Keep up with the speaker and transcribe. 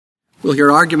We'll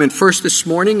hear argument first this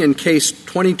morning in Case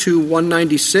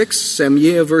 22-196,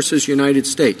 Samia versus United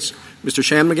States. Mr.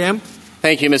 Shanmugam.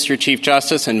 Thank you, Mr. Chief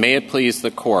Justice, and may it please the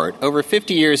Court. Over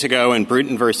 50 years ago in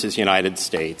Bruton versus United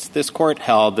States, this Court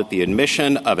held that the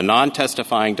admission of a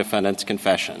non-testifying defendant's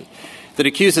confession that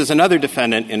accuses another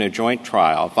defendant in a joint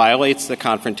trial violates the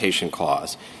Confrontation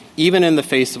Clause, even in the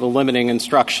face of a limiting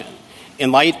instruction,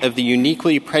 in light of the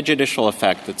uniquely prejudicial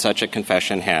effect that such a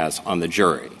confession has on the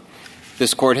jury.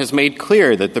 This Court has made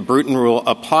clear that the Bruton rule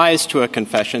applies to a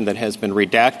confession that has been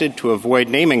redacted to avoid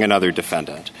naming another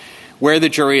defendant, where the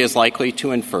jury is likely to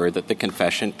infer that the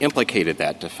confession implicated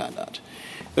that defendant.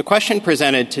 The question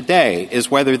presented today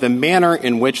is whether the manner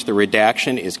in which the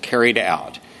redaction is carried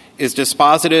out is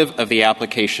dispositive of the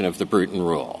application of the Bruton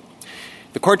rule.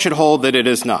 The Court should hold that it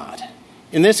is not.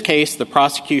 In this case, the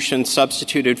prosecution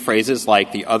substituted phrases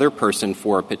like the other person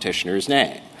for a petitioner's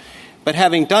name. But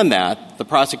having done that, the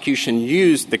prosecution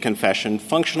used the confession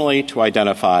functionally to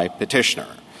identify petitioner.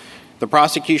 The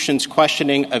prosecution's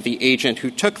questioning of the agent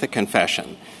who took the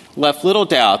confession left little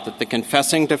doubt that the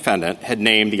confessing defendant had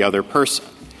named the other person.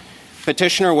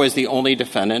 Petitioner was the only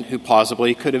defendant who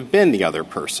plausibly could have been the other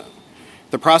person.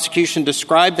 The prosecution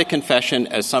described the confession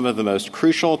as some of the most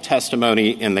crucial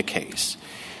testimony in the case.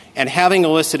 And having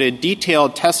elicited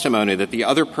detailed testimony that the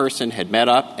other person had met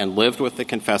up and lived with the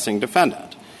confessing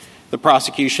defendant, the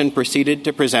prosecution proceeded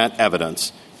to present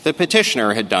evidence that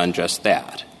petitioner had done just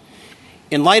that.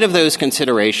 In light of those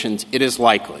considerations, it is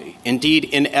likely, indeed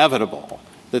inevitable,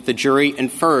 that the jury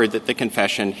inferred that the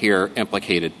confession here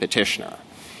implicated petitioner.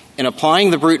 In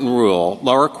applying the Bruton rule,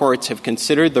 lower courts have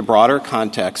considered the broader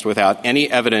context without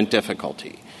any evident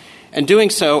difficulty, and doing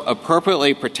so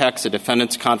appropriately protects a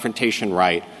defendant's confrontation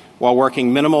right while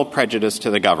working minimal prejudice to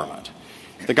the government.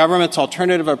 The government's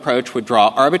alternative approach would draw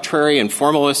arbitrary and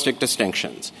formalistic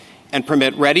distinctions and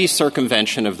permit ready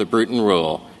circumvention of the Bruton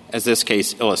rule, as this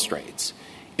case illustrates.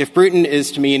 If Bruton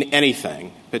is to mean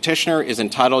anything, petitioner is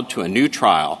entitled to a new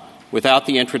trial without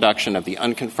the introduction of the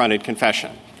unconfronted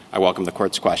confession. I welcome the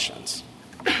Court's questions.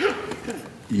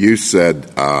 You said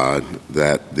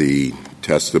that the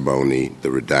testimony, the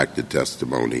redacted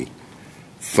testimony,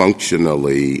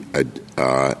 functionally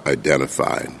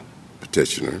identified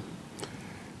petitioner,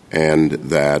 and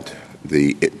that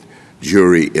the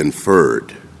jury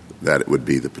inferred that it would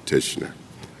be the petitioner.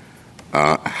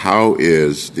 How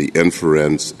is the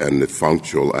inference and the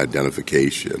functional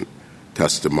identification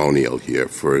testimonial here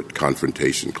for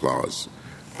Confrontation Clause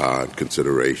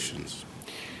considerations?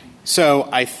 So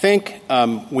I think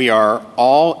we are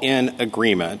all in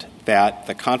agreement that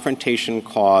the Confrontation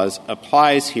Clause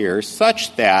applies here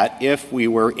such that if we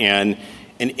were in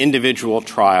an individual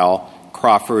trial,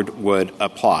 Crawford would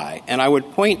apply. And I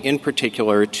would point in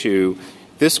particular to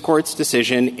this Court's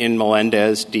decision in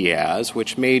Melendez-Diaz,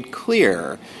 which made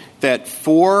clear that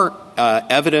for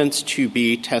evidence to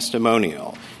be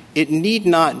testimonial, it need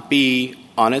not be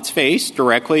on its face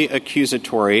directly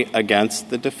accusatory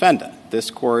against the defendant. This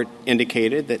Court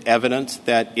indicated that evidence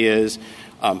that is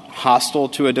hostile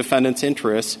to a defendant's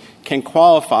interests can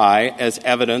qualify as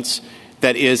evidence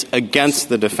that is against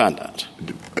the defendant.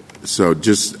 So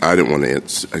I don't want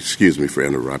to, excuse me for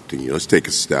interrupting you. Let's take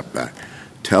a step back.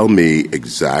 Tell me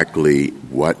exactly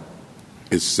what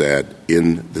is said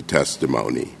in the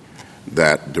testimony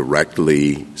that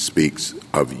directly speaks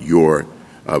of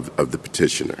the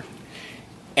petitioner.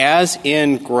 As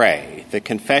in Gray, the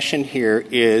confession here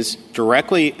is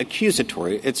directly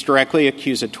accusatory. It's directly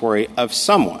accusatory of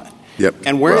someone. Yep.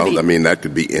 And that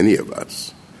could be any of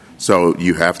us. So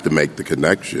you have to make the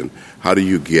connection. How do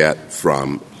you get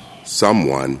from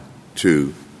someone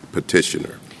to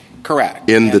petitioner? Correct.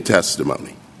 In the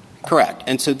testimony. Correct.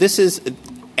 And so this is,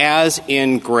 as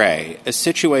in Gray, a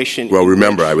situation... Well,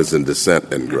 remember, I was in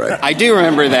dissent in Gray. I do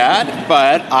remember that,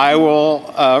 but I will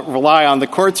rely on the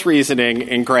Court's reasoning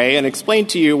in Gray and explain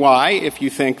to you why, if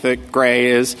you think that Gray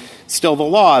is still the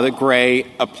law, that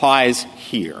Gray applies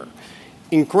here.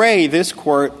 In Gray, this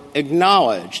Court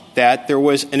acknowledged that there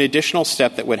was an additional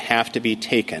step that would have to be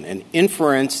taken, an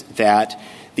inference that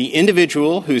the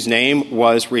individual whose name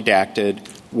was redacted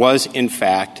was, in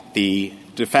fact, the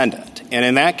defendant. And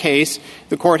in that case,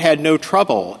 the Court had no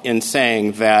trouble in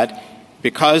saying that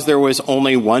because there was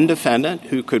only one defendant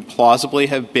who could plausibly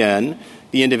have been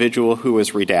the individual who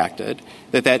was redacted,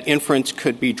 that inference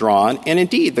could be drawn. And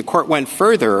indeed, the Court went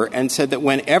further and said that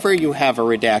whenever you have a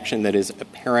redaction that is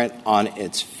apparent on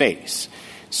its face,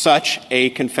 such a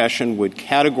confession would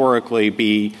categorically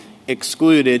be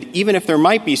excluded, even if there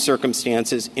might be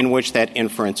circumstances in which that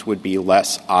inference would be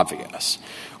less obvious.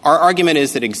 Our argument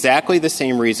is that exactly the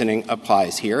same reasoning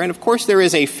applies here. And, of course, there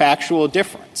is a factual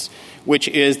difference which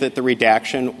is that the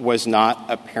redaction was not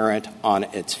apparent on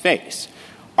its face.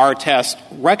 Our test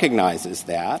recognizes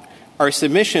that. Our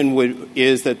submission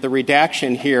is that the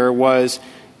redaction here was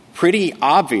pretty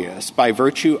obvious by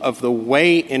virtue of the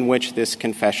way in which this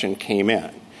confession came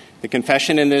in. The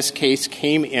confession in this case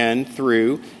came in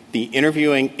through the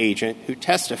interviewing agent who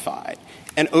testified.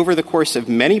 And over the course of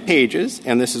many pages,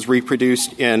 and this is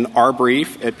reproduced in our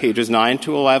brief at pages 9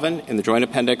 to 11, in the Joint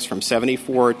Appendix from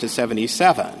 74 to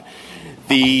 77,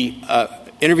 the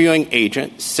interviewing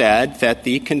agent said that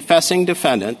the confessing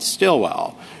defendant,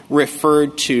 Stillwell,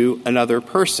 referred to another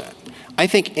person. I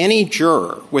think any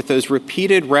juror with those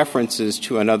repeated references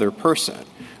to another person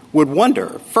would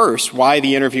wonder, first, why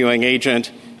the interviewing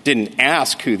agent didn't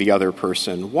ask who the other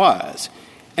person was,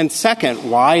 and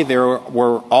second, why there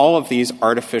were all of these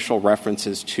artificial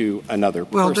references to another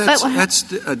person. Well, that's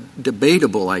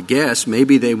debatable, I guess.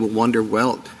 Maybe they will wonder,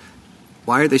 well,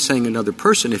 why are they saying another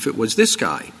person if it was this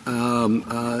guy?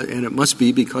 And it must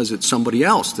be because it's somebody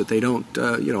else that they don't,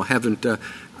 haven't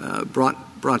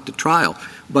brought to trial.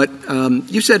 But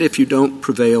you said if you don't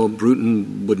prevail,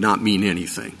 Bruton would not mean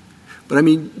anything. But, I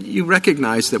mean, you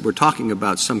recognize that we're talking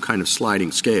about some kind of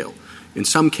sliding scale. In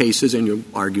some cases, and you'll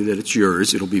argue that it's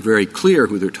yours, it'll be very clear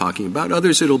who they're talking about.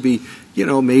 Others, it'll be,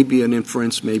 maybe an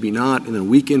inference, maybe not, and a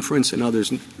weak inference, and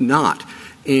others not.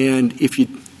 And if you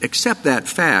accept that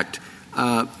fact,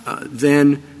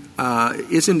 then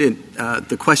isn't it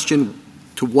the question,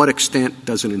 to what extent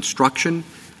does an instruction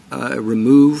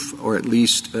remove or at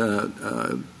least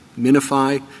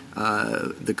minify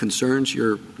the concerns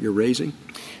you're raising?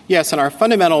 Yes, and our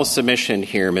fundamental submission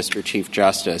here, Mr. Chief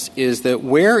Justice, is that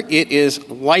where it is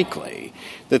likely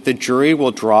that the jury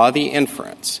will draw the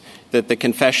inference that the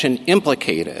confession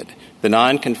implicated the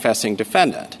non-confessing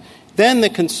defendant, then the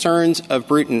concerns of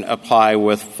Bruton apply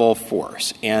with full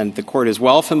force. And the Court is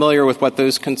well familiar with what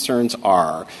those concerns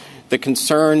are. The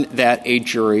concern that a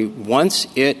jury, once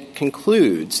it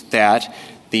concludes that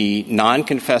the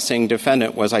non-confessing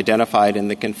defendant was identified in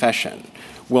the confession,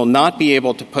 will not be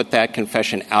able to put that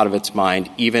confession out of its mind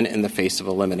even in the face of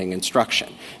a limiting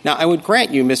instruction. Now, I would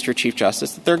grant you, Mr. Chief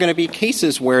Justice, that there are going to be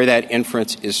cases where that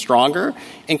inference is stronger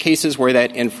and cases where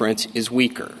that inference is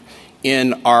weaker.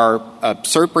 In our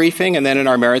cert briefing and then in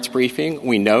our merits briefing,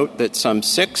 we note that some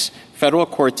 6 federal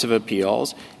courts of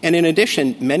appeals and, in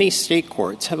addition, many state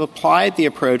courts have applied the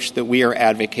approach that we are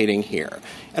advocating here,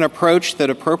 an approach that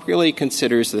appropriately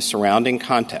considers the surrounding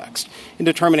context in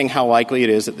determining how likely it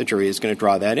is that the jury is going to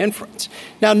draw that inference.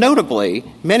 Now, notably,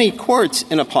 many courts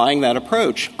in applying that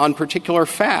approach on particular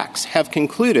facts have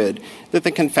concluded that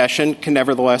the confession can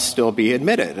nevertheless still be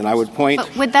admitted. And I would point—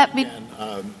 But would that be—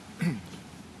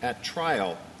 At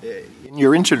trial, in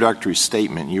your introductory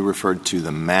statement, you referred to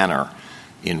the manner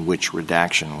in which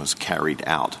redaction was carried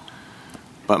out.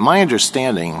 But my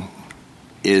understanding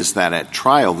is that at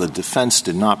trial, the defense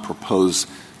did not propose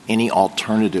any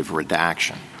alternative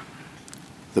redaction.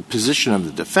 The position of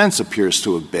the defense appears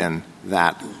to have been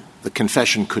that the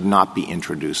confession could not be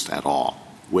introduced at all,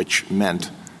 which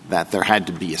meant that there had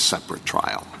to be a separate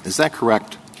trial. Is that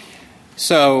correct?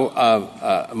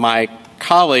 So my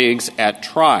colleagues at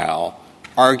trial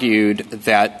argued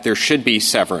that there should be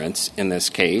severance in this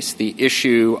case. The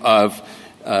issue of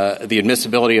the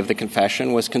admissibility of the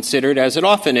confession was considered, as it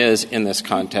often is in this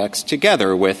context,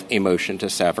 together with a motion to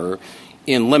sever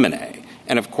in limine.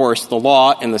 And, of course, the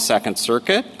law in the Second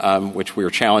Circuit, which we are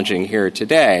challenging here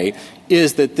today,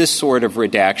 is that this sort of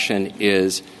redaction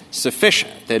is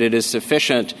sufficient, that it is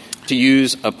sufficient to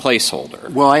use a placeholder.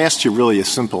 Well, I asked you really a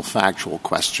simple factual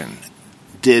question.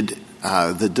 Did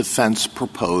the defense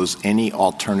propose any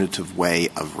alternative way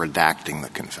of redacting the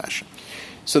confession?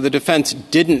 So the defense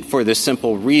didn't, for the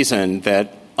simple reason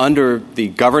that under the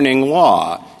governing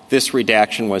law, this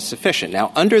redaction was sufficient.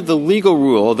 Now, under the legal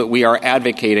rule that we are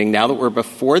advocating, now that we're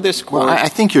before this Court— Well, I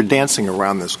think you're dancing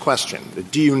around this question.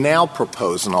 Do you now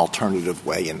propose an alternative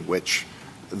way in which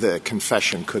the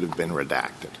confession could have been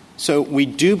redacted? So we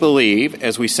do believe,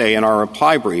 as we say in our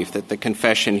reply brief, that the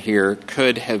confession here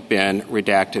could have been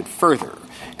redacted further.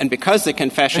 And because the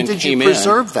confession came in— And did you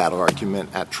preserve that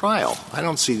argument at trial? I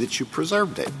don't see that you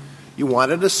preserved it. You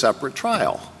wanted a separate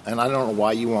trial, and I don't know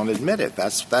why you won't admit it.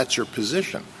 That's your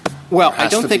position. Well, I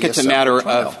don't think it's a matter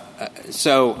of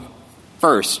so,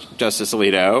 first, Justice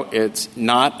Alito, it's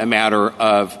not a matter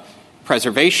of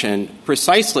preservation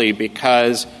precisely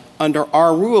because under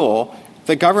our rule,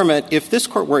 the government, if this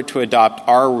court were to adopt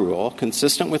our rule,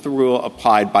 consistent with the rule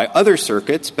applied by other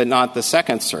circuits but not the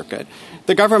Second Circuit,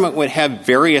 the government would have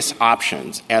various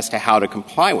options as to how to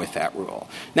comply with that rule.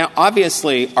 Now,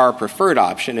 obviously, our preferred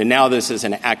option, and now this is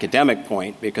an academic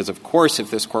point because, of course,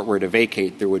 if this court were to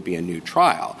vacate, there would be a new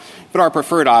trial. But our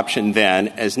preferred option then,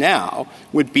 as now,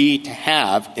 would be to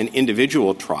have an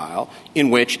individual trial in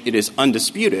which it is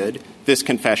undisputed this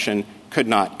confession could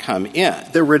not come in.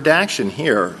 The redaction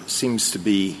here seems to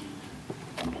be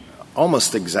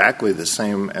almost exactly the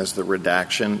same as the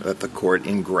redaction that the court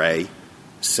in Gray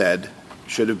said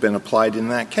should have been applied in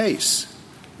that case.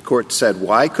 The court said,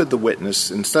 why could the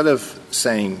witness, instead of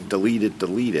saying delete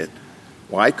it,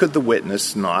 why could the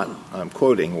witness not, I'm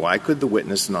quoting, why could the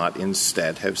witness not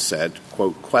instead have said,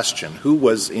 quote, question, who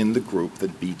was in the group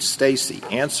that beat Stacy?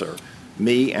 Answer,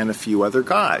 me and a few other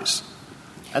guys.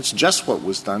 That's just what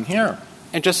was done here.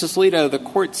 And, Justice Alito, the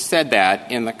court said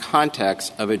that in the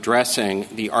context of addressing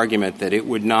the argument that it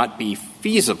would not be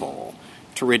feasible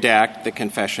to redact the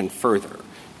confession further.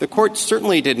 The court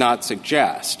certainly did not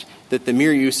suggest that the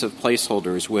mere use of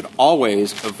placeholders would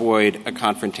always avoid a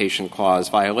confrontation clause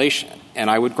violation. And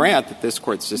I would grant that this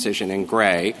court's decision in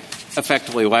Gray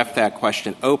effectively left that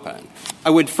question open. I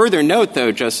would further note,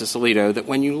 though, Justice Alito, that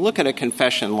when you look at a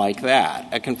confession like that,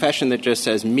 a confession that just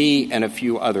says me and a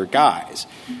few other guys,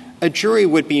 a jury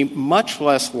would be much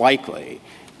less likely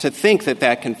to think that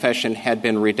that confession had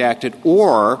been redacted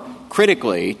or,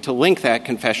 critically, to link that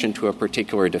confession to a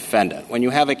particular defendant. When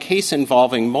you have a case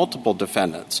involving multiple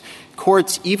defendants,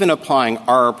 courts, even applying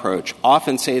our approach,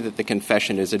 often say that the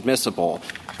confession is admissible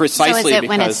precisely because... So is it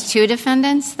when it's two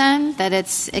defendants, then? That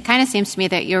it kind of seems to me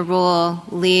that your rule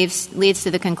leads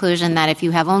to the conclusion that if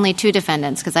you have only two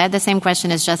defendants, because I had the same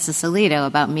question as Justice Alito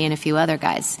about me and a few other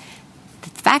guys, the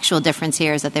factual difference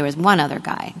here is that there was one other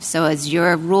guy. So is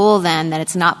your rule then that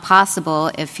it's not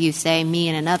possible if you say me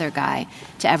and another guy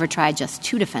to ever try just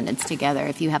two defendants together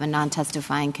if you have a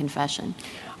non-testifying confession?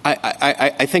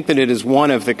 I think that it is one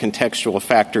of the contextual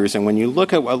factors, and when you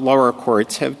look at what lower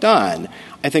courts have done,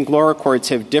 I think lower courts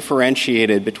have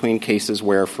differentiated between cases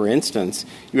where, for instance,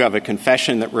 you have a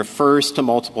confession that refers to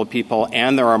multiple people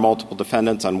and there are multiple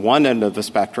defendants on one end of the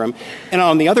spectrum, and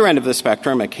on the other end of the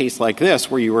spectrum, a case like this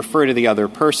where you refer to the other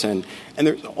person and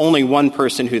there's only one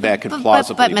person who that could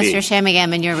plausibly be. But Mr.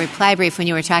 Shamigam, in your reply brief when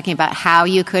you were talking about how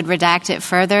you could redact it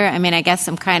further, I mean, I guess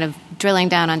I'm kind of drilling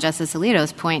down on Justice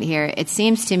Alito's point here. It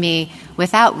seems to me,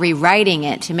 without rewriting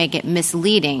it to make it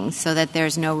misleading so that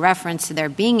there's no reference to there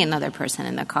being another person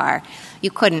in the car,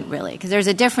 you couldn't really. Because there's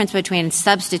a difference between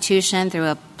substitution through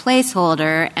a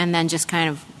placeholder and then just kind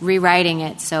of rewriting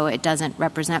it so it doesn't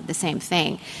represent the same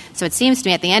thing. So it seems to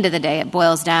me at the end of the day it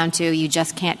boils down to you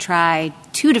just can't try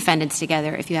two defendants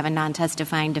together if you have a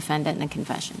non-testifying defendant in a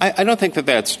confession. I don't think that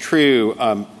that's true,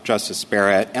 Justice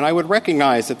Barrett, and I would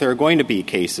recognize that there are going to be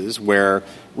cases where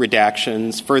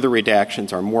further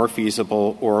redactions are more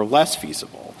feasible or less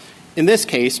feasible. In this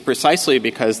case, precisely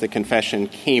because the confession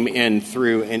came in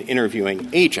through an interviewing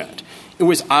agent, it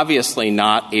was obviously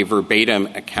not a verbatim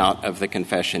account of the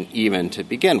confession even to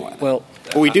begin with. Well,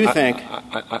 but we do think...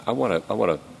 I want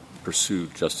to pursue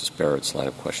Justice Barrett's line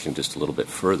of questioning just a little bit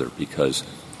further because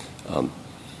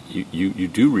you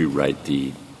do rewrite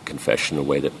the confession in a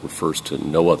way that refers to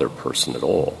no other person at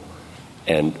all.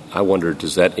 And I wonder,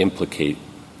 does that implicate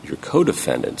your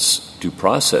co-defendant's due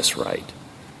process right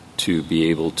to be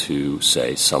able to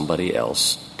say somebody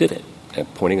else did it?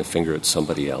 And pointing a finger at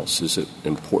somebody else is an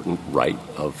important right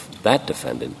of that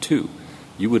defendant, too.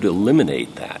 You would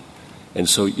eliminate that. And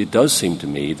so it does seem to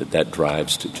me that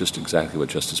drives to just exactly what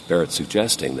Justice Barrett's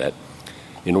suggesting, that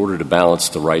in order to balance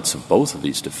the rights of both of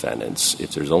these defendants,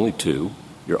 if there's only two,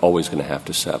 you're always going to have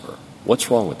to sever. What's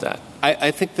wrong with that?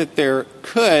 I think that there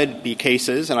could be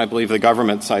cases, and I believe the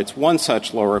government cites one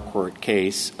such lower court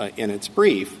case in its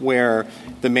brief, where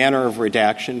the manner of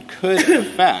redaction could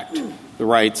affect the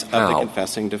rights of the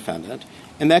confessing defendant.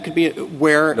 And that could be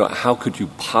where... No, how could you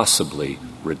possibly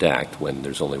redact when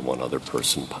there's only one other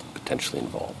person potentially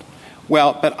involved?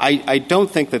 Well, but I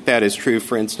don't think that is true,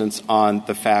 for instance, on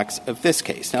the facts of this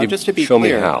case. Now, just to be clear... Show me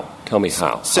how. Tell me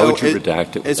how. So how would you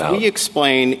redact it without... As we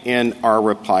explain in our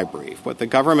reply brief, what the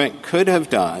government could have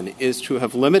done is to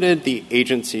have limited the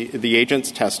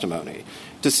agent's testimony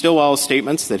to Stillwell's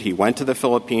statements that he went to the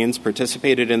Philippines,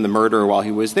 participated in the murder while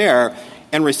he was there,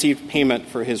 and received payment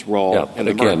for his role in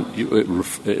the murder.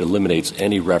 It eliminates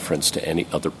any reference to any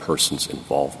other person's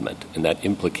involvement, and that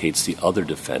implicates the other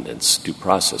defendant's due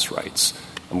process rights.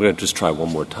 I'm going to just try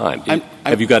one more time.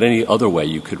 Have you got any other way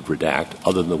you could redact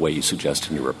other than the way you suggest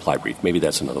in your reply brief? Maybe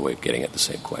that's another way of getting at the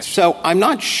same question. So I'm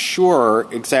not sure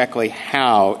exactly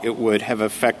how it would have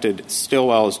affected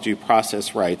Stilwell's due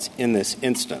process rights in this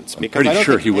instance. I'm pretty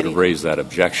sure he would have raised that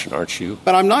objection, aren't you?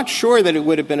 But I'm not sure that it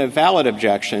would have been a valid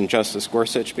objection, Justice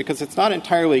Gorsuch, because it's not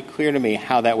entirely clear to me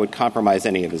how that would compromise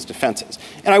any of his defenses.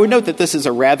 And I would note that this is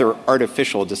a rather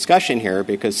artificial discussion here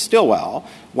because Stilwell,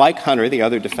 like Hunter, the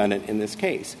other defendant in this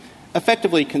case,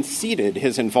 effectively conceded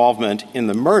his involvement in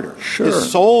the murder. Sure. His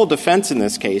sole defense in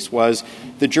this case was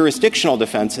the jurisdictional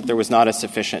defense that there was not a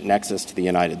sufficient nexus to the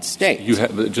United States. You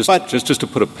have, just to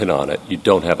put a pin on it, you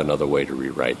don't have another way to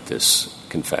rewrite this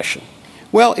confession.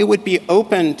 Well, it would be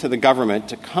open to the government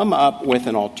to come up with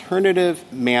an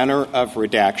alternative manner of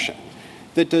redaction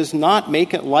that does not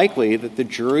make it likely that the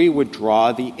jury would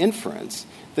draw the inference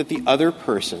that the other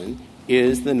person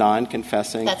is the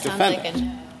non-confessing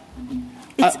defendant.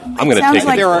 I'm going to take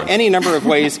it. There are any number of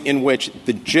ways in which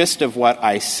the gist of what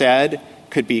I said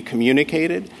could be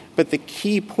communicated, but the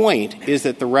key point is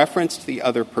that the reference to the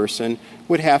other person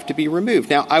would have to be removed.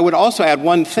 Now, I would also add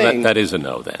one thing. So that is a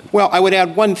no, then. Well, I would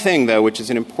add one thing, though, which is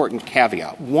an important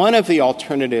caveat. One of the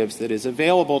alternatives that is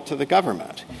available to the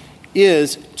government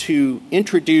is to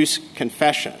introduce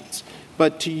confessions,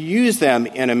 but to use them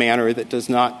in a manner that does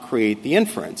not create the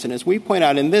inference. And as we point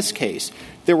out in this case,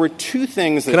 there were two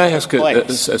things that Can I ask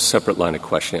a separate line of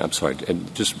questioning? I'm sorry. And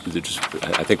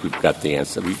I think we've got the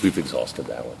answer. We've exhausted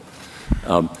that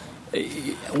one.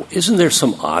 Isn't there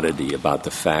some oddity about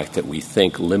the fact that we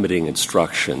think limiting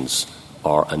instructions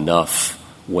are enough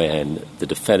when the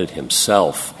defendant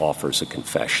himself offers a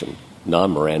confession,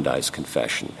 non-Mirandized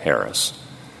confession, Harris,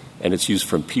 and it's used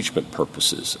for impeachment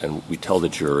purposes, and we tell the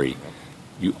jury,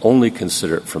 you only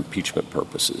consider it for impeachment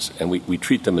purposes, and we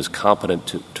treat them as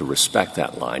competent to respect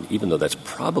that line, even though that's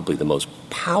probably the most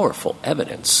powerful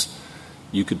evidence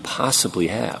you could possibly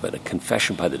have in a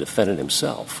confession by the defendant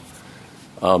himself.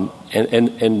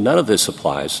 And none of this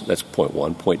applies, that's point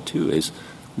one. Point two is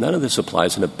none of this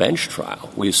applies in a bench trial.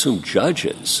 We assume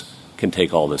judges can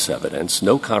take all this evidence.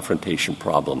 No confrontation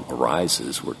problem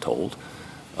arises, we're told.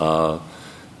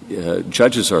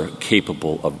 Judges are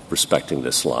capable of respecting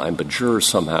this line, but jurors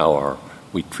somehow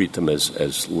we treat them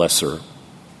as lesser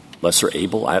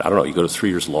able. I don't know, you go to 3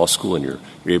 years law school and you're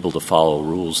able to follow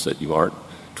rules that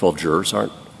 12 jurors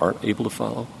aren't able to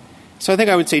follow? So I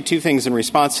think I would say two things in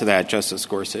response to that, Justice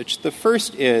Gorsuch. The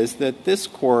first is that this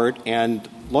court and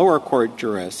lower court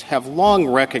jurists have long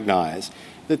recognized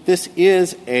that this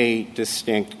is a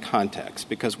distinct context,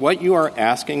 because what you are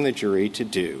asking the jury to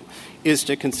do is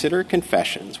to consider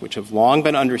confessions, which have long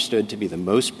been understood to be the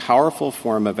most powerful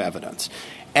form of evidence,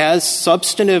 as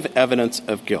substantive evidence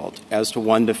of guilt as to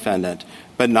one defendant,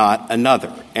 but not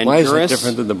another. And why is it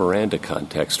different than the Miranda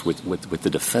context with the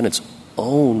defendant's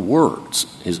own words,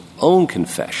 his own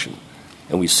confession,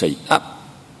 and we say,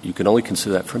 you can only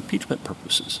consider that for impeachment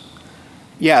purposes?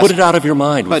 Yes. Put it out of your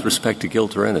mind with respect to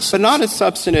guilt or innocence. But not as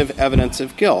substantive evidence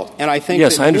of guilt. And I think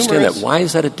yes, I understand that. Why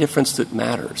is that a difference that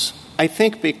matters? I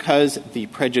think because the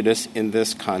prejudice in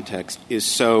this context is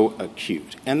so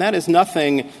acute. And that is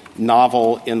nothing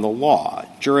novel in the law.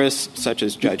 Jurists such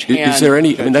as Judge Hand... Is there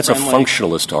any... Judge I mean, that's Friendly, a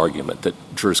functionalist argument, that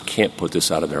jurors can't put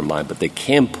this out of their mind, but they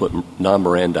can put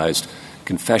non-Mirandized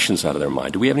confessions out of their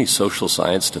mind. Do we have any social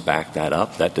science to back that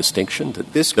up, that distinction?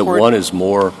 That one is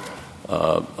more...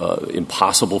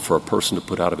 impossible for a person to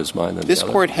put out of his mind than this the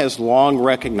other? Court has long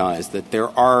recognized that there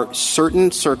are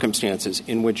certain circumstances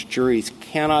in which juries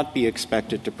cannot be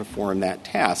expected to perform that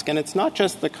task. And it's not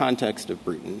just the context of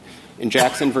Bruton. In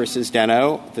Jackson v.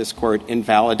 Deno, this Court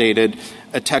invalidated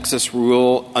a Texas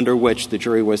rule under which the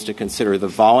jury was to consider the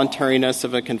voluntariness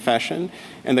of a confession,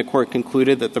 and the Court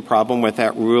concluded that the problem with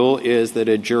that rule is that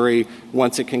a jury,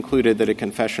 once it concluded that a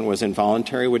confession was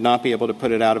involuntary, would not be able to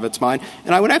put it out of its mind.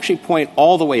 And I would actually point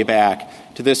all the way back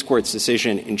to this Court's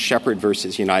decision in Shepard v.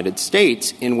 United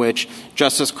States, in which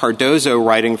Justice Cardozo,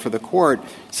 writing for the Court,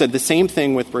 said the same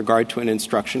thing with regard to an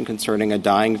instruction concerning a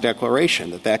dying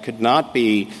declaration, that could not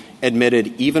be admitted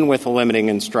even with a limiting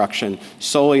instruction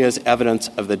solely as evidence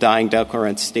of the dying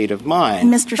declarant's state of mind.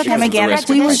 Mr. Shammigan, it's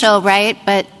prejudicial, right?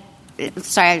 But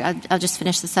sorry, I'll just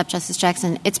finish this up, Justice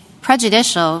Jackson. It's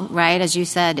prejudicial, right? As you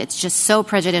said, it's just so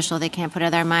prejudicial they can't put it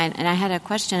in their mind. And I had a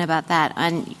question about that.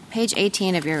 On page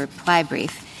 18 of your reply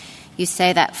brief, you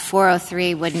say that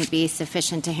 403 wouldn't be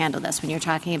sufficient to handle this when you're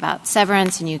talking about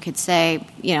severance, and you could say,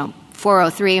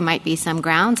 403 might be some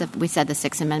grounds if we said the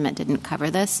Sixth Amendment didn't cover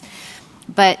this.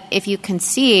 But if you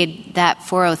concede that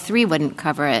 403 wouldn't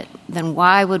cover it, then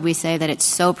why would we say that it's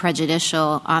so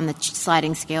prejudicial on the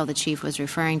sliding scale the Chief was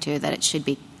referring to that it should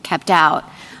be kept out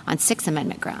on Sixth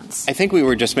Amendment grounds? I think we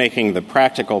were just making the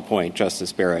practical point,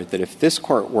 Justice Barrett, that if this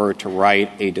Court were to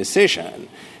write a decision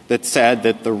that said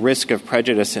that the risk of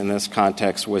prejudice in this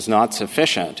context was not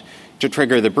sufficient to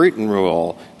trigger the Bruton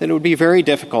rule, then it would be very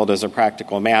difficult as a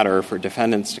practical matter for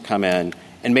defendants to come in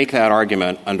and make that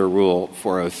argument under Rule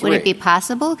 403. Would it be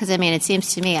possible? Because, I mean, it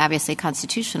seems to me, obviously,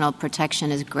 constitutional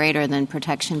protection is greater than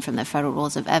protection from the federal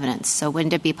rules of evidence. So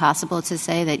wouldn't it be possible to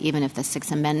say that even if the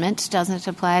Sixth Amendment doesn't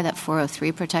apply, that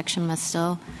 403 protection must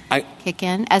still kick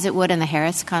in, as it would in the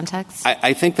Harris context?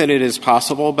 I think that it is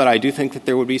possible, but I do think that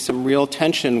there would be some real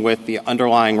tension with the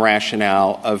underlying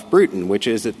rationale of Bruton, which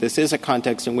is that this is a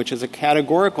context in which, as a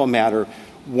categorical matter,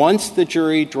 once the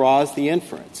jury draws the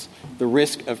inference, the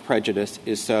risk of prejudice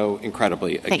is so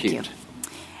incredibly acute. Thank you.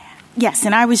 Yes,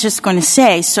 and I was just going to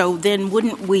say, so then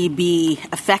wouldn't we be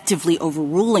effectively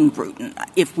overruling Bruton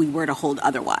if we were to hold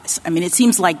otherwise? I mean, it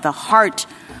seems like the heart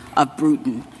of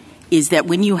Bruton is that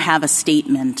when you have a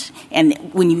statement, and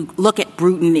when you look at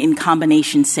Bruton in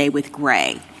combination, say, with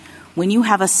Gray, when you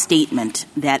have a statement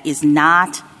that is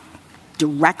not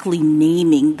directly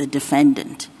naming the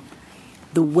defendant,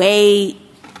 the way,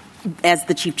 as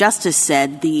the Chief Justice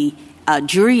said, the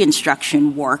jury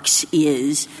instruction works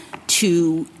is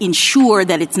to ensure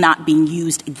that it's not being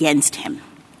used against him,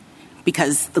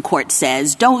 because the court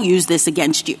says, don't use this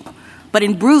against you. But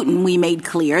in Bruton, we made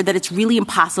clear that it's really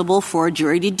impossible for a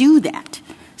jury to do that.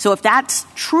 So if that's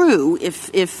true, if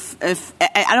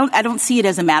I don't see it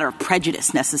as a matter of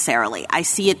prejudice necessarily. I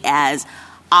see it as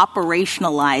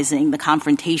operationalizing the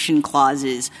Confrontation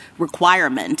Clause's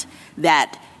requirement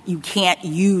that you can't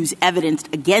use evidence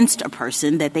against a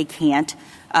person that they can't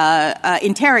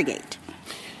interrogate.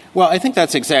 Well, I think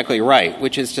that's exactly right,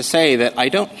 which is to say that I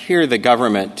don't hear the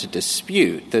government to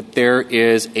dispute that there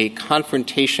is a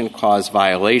Confrontation Clause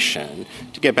violation,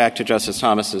 to get back to Justice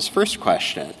Thomas's first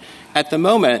question, at the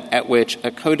moment at which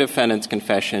a co-defendant's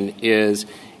confession is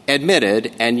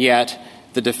admitted and yet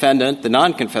the defendant, the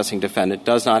non-confessing defendant,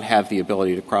 does not have the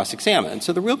ability to cross-examine.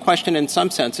 So the real question in some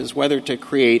sense is whether to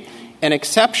create an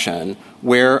exception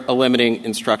where a limiting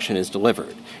instruction is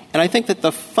delivered. And I think that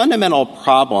the fundamental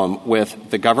problem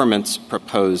with the government's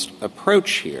proposed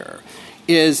approach here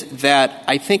is that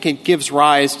I think it gives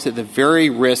rise to the very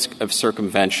risk of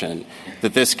circumvention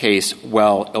that this case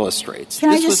well illustrates.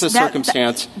 This was a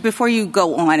circumstance. Before you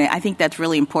go on, I think that's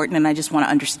really important, and I just want to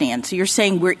understand. So you're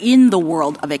saying we're in the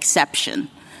world of exception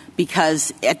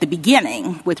because at the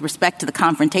beginning, with respect to the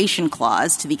Confrontation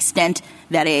Clause, to the extent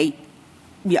that a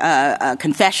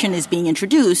confession is being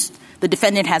introduced, the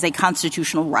defendant has a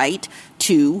constitutional right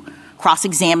to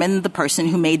cross-examine the person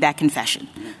who made that confession.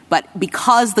 But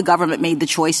because the government made the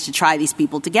choice to try these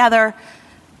people together,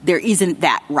 there isn't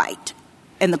that right.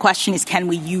 And the question is, can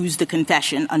we use the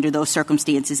confession under those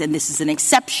circumstances? And this is an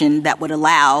exception that would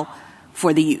allow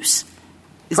for the use.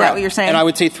 Is that what you're saying? And I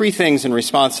would say three things in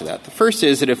response to that. The first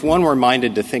is that if one were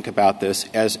minded to think about this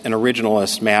as an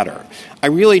originalist matter, I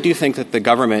really do think that the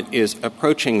government is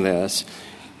approaching this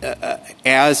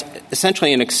as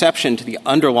essentially an exception to the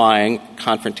underlying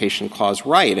Confrontation Clause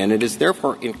right, and it is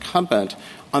therefore incumbent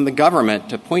on the government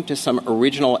to point to some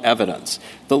original evidence.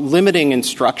 The limiting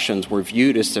instructions were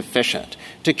viewed as sufficient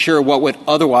to cure what would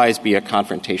otherwise be a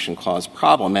Confrontation Clause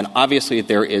problem, and obviously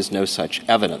there is no such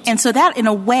evidence. And so that, in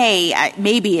a way,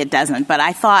 maybe it doesn't, but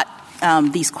I thought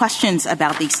these questions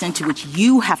about the extent to which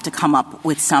you have to come up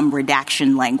with some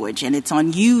redaction language, and it's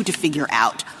on you to figure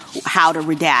out how to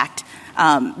redact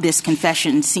this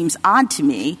confession, seems odd to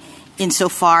me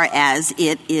insofar as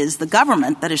it is the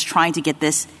government that is trying to get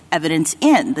this evidence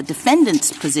in. The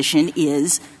defendant's position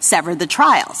is sever the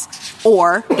trials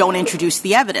or don't introduce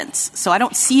the evidence. So I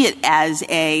don't see it as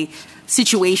a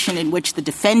situation in which the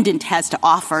defendant has to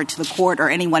offer to the court or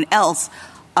anyone else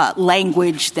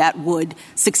language that would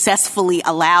successfully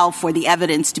allow for the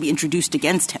evidence to be introduced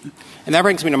against him. And that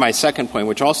brings me to my second point,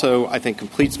 which also, I think,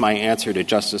 completes my answer to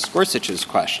Justice Gorsuch's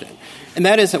question. And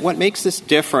that is that what makes this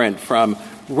different from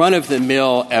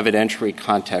run-of-the-mill evidentiary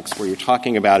context where you're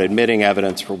talking about admitting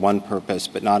evidence for one purpose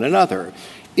but not another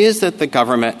is that the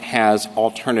government has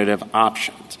alternative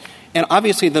options. And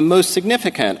obviously the most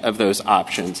significant of those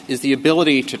options is the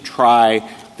ability to try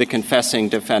the confessing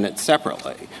defendant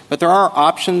separately. But there are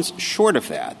options short of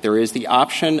that. There is the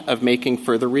option of making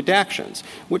further redactions,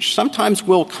 which sometimes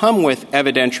will come with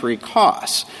evidentiary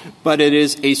costs, but it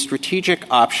is a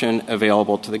strategic option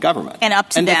available to the government. And up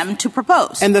to them to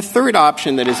propose. And the third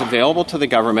option that is available to the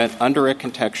government under a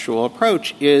contextual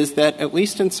approach is that, at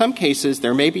least in some cases,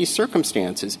 there may be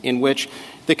circumstances in which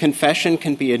the confession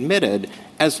can be admitted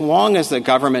as long as the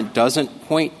government doesn't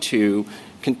point to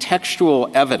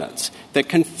contextual evidence that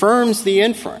confirms the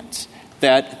inference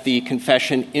that the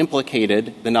confession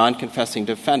implicated the non-confessing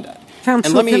defendant.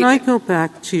 Counsel, can I go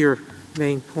back to your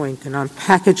main point and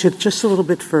unpackage it just a little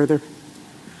bit further?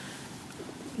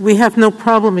 We have no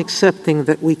problem accepting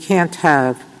that we can't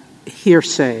have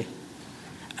hearsay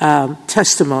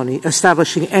testimony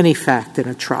establishing any fact in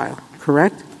a trial,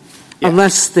 correct? Yes.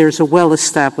 Unless there's a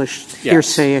well-established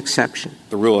hearsay exception.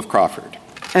 The rule of Crawford.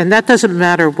 And that doesn't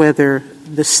matter whether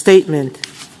the statement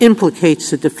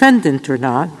implicates the defendant or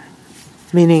not,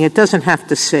 meaning it doesn't have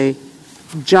to say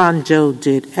John Doe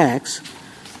did X.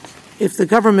 If the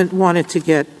government wanted to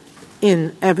get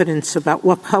in evidence about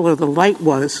what color the light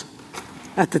was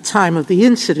at the time of the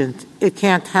incident, it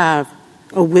can't have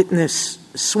a witness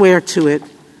swear to it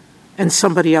and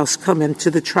somebody else come into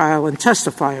the trial and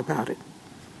testify about it.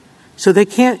 So they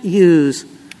can't use,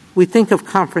 we think of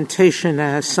confrontation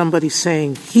as somebody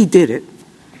saying he did it.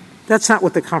 That's not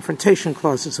what the Confrontation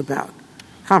Clause is about.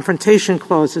 Confrontation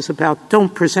Clause is about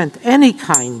don't present any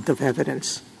kind of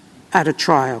evidence at a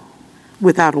trial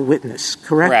without a witness,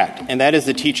 correct? Correct. And that is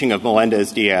the teaching of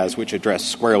Melendez-Diaz, which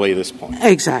addressed squarely this point.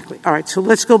 Exactly. All right, so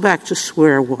let's go back to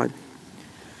square one.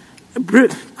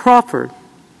 Crawford,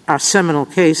 our seminal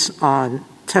case on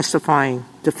testifying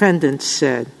defendants,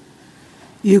 said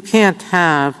you can't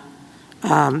have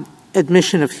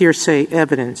admission of hearsay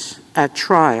evidence at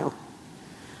trial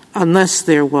unless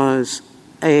there was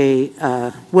a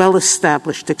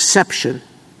well-established exception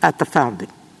at the founding.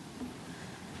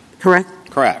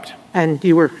 Correct? Correct. And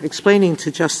you were explaining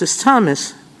to Justice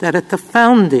Thomas that at the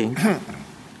founding,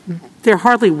 there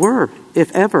hardly were,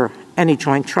 if ever, any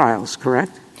joint trials,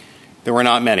 correct? There were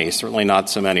not many, certainly not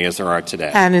so many as there are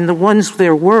today. And in the ones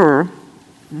there were,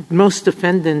 most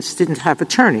defendants didn't have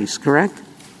attorneys, correct?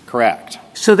 Correct.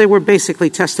 So they were basically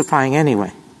testifying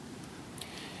anyway.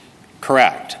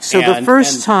 Correct. So the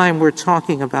first time we're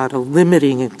talking about a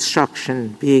limiting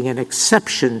instruction being an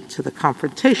exception to the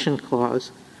Confrontation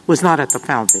Clause was not at the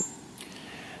founding.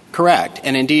 Correct.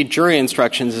 And indeed, jury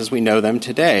instructions as we know them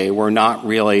today were not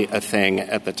really a thing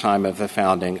at the time of the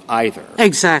founding either.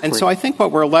 Exactly. And so I think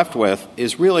what we're left with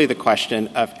is really the question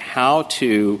of how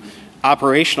to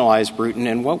operationalize Bruton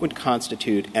and what would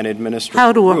constitute an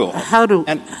administrative rule. How to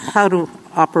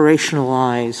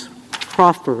operationalize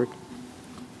Crawford,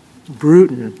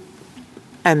 Bruton,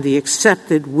 and the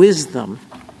accepted wisdom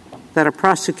that a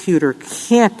prosecutor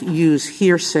can't use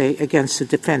hearsay against a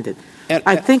defendant.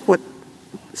 I think what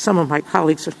some of my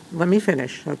colleagues are, let me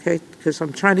finish, okay, because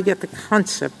I'm trying to get the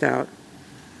concept out.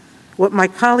 What my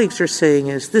colleagues are saying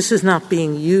is this is not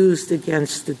being used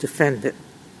against the defendant.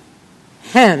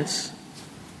 Hence,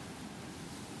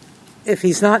 if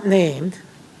he's not named,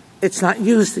 it's not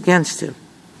used against him.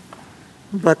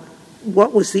 But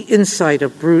what was the insight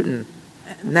of Bruton?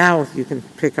 Now you can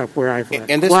pick up where I've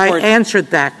left. I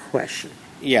answered that question.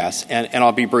 Yes, and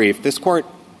I'll be brief. This Court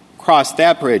crossed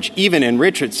that bridge even in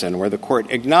Richardson, where the Court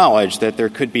acknowledged that there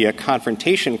could be a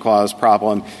Confrontation Clause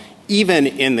problem even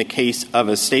in the case of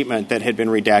a statement that had been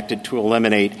redacted to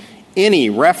eliminate any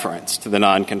reference to the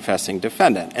non-confessing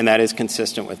defendant, and that is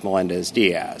consistent with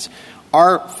Melendez-Diaz.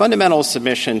 Our fundamental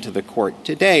submission to the Court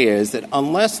today is that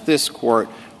unless this Court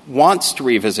wants to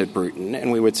revisit Bruton,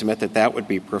 and we would submit that that would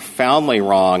be profoundly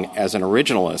wrong as an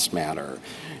originalist matter,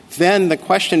 then the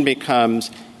question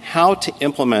becomes how to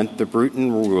implement the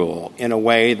Bruton rule in a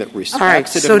way that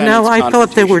respects the defendant's so now I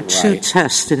thought there were two right.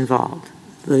 tests involved.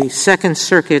 The Second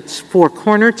Circuit's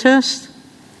four-corner test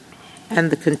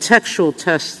and the contextual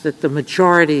test that the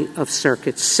majority of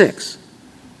Circuit 6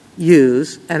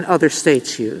 use and other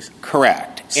states use.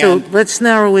 Correct. So let's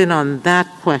narrow in on that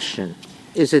question.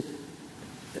 Is it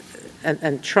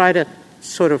and try to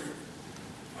sort of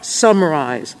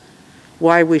summarize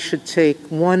why we should take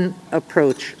one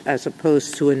approach as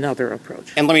opposed to another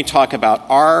approach. And let me talk about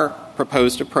our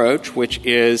proposed approach, which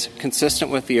is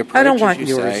consistent with the approach. I don't want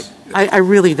yours. I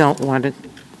really don't want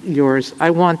yours.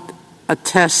 I want a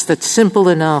test that's simple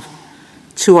enough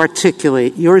to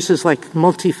articulate. Yours is like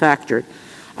multi-factored.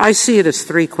 I see it as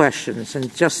three questions,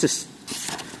 and Justice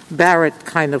Barrett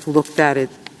kind of looked at it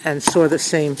and saw the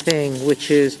same thing,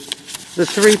 which is the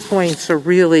 3 points are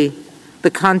really the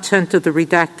content of the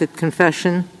redacted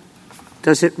confession.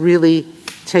 Does it really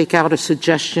take out a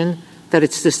suggestion that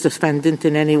it's this defendant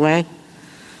in any way.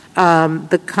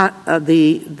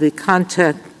 The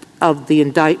content of the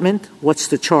indictment, what's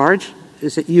the charge?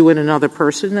 Is it you and another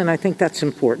person? And I think that's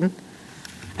important.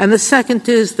 And the second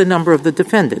is the number of the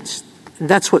defendants. And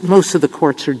that's what most of the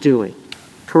courts are doing,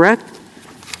 correct?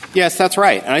 Yes, that's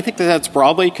right. And I think that that's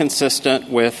broadly consistent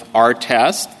with our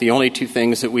test. The only two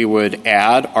things that we would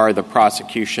add are the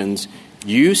prosecution's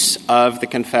use of the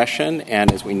confession,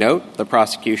 and as we note, the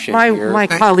prosecution here. My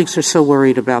colleagues are so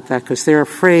worried about that because they're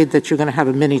afraid that you're going to have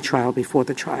a mini-trial before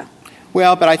the trial.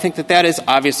 Well, but I think that that is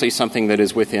obviously something that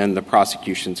is within the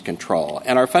prosecution's control.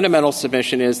 And our fundamental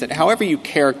submission is that however you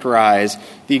characterize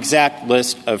the exact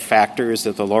list of factors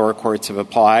that the lower courts have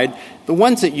applied, the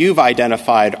ones that you've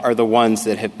identified are the ones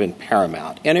that have been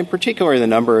paramount, and in particular the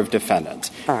number of defendants.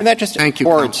 Right. And that just Thank you,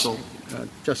 counsel.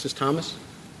 Justice Thomas?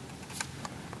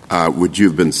 Would you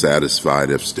have been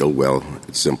satisfied if Stilwell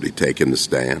had simply taken the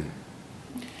stand?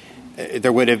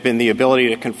 There would have been the ability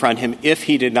to confront him if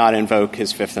he did not invoke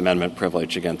his Fifth Amendment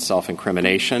privilege against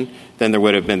self-incrimination. Then there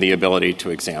would have been the ability to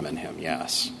examine him,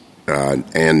 yes.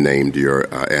 And named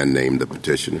the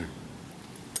petitioner?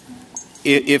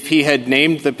 If he had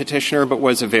named the petitioner but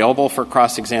was available for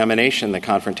cross-examination, the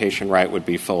confrontation right would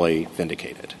be fully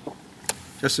vindicated.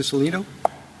 Justice Alito?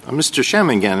 Mr.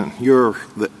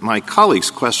 Shanmugam, my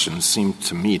colleague's questions seem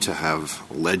to me to have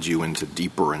led you into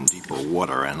deeper and deeper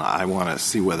water, and I want to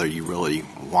see whether you really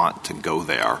want to go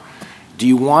there. Do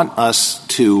you want us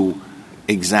to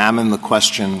examine the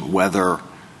question whether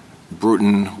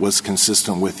Bruton was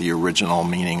consistent with the original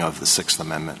meaning of the Sixth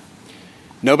Amendment?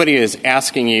 Nobody is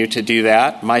asking you to do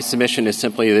that. My submission is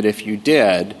simply that if you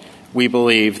did, we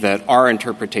believe that our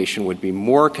interpretation would be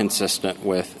more consistent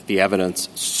with the evidence,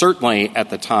 certainly at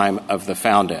the time of the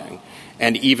founding,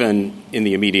 and even in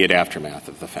the immediate aftermath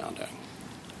of the founding.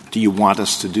 Do you want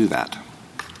us to do that?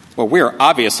 Well, we're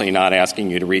obviously not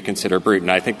asking you to reconsider Bruton.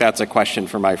 I think that's a question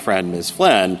for my friend, Ms.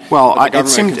 Flynn. Well, I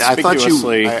thought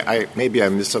you maybe I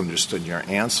misunderstood your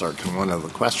answer to one of the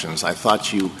questions. I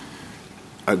thought you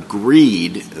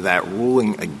agreed that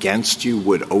ruling against you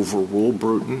would overrule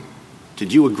Bruton.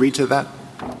 Did you agree to that?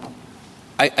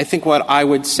 I think what I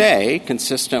would say,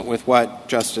 consistent with what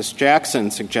Justice Jackson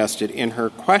suggested in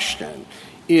her question,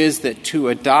 is that to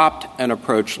adopt an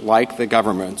approach like the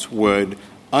government's would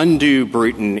undo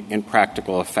Bruton in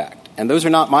practical effect. And those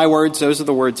are not my words. Those are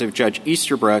the words of Judge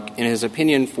Easterbrook in his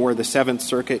opinion for the Seventh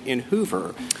Circuit in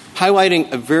Hoover,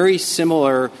 highlighting a very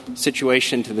similar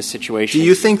situation to the situation. Do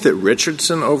you think that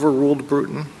Richardson overruled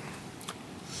Bruton?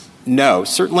 No,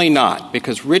 certainly not,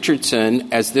 because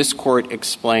Richardson, as this Court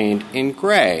explained in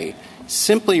Gray,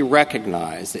 simply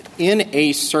recognized that in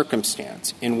a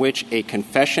circumstance in which a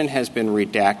confession has been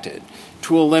redacted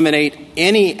to eliminate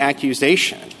any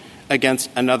accusation against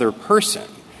another person,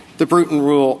 the Bruton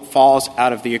rule falls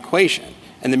out of the equation.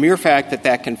 And the mere fact that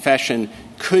that confession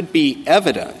could be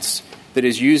evidence that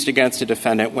is used against a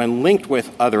defendant when linked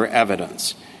with other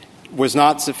evidence was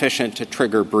not sufficient to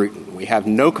trigger Bruton. We have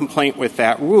no complaint with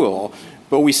that rule,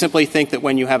 but we simply think that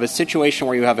when you have a situation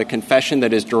where you have a confession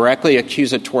that is directly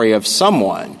accusatory of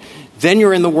someone, then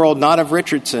you're in the world not of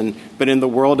Richardson, but in the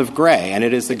world of Gray. And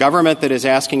it is the government that is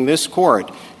asking this Court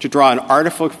to draw an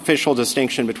artificial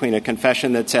distinction between a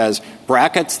confession that says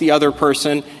brackets the other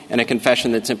person and a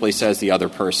confession that simply says the other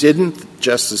person. Didn't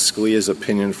Justice Scalia's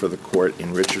opinion for the Court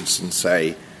in Richardson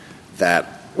say that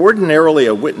ordinarily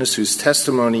a witness whose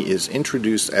testimony is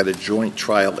introduced at a joint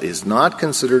trial is not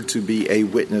considered to be a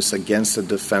witness against a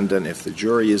defendant if the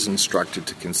jury is instructed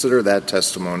to consider that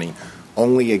testimony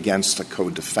only against a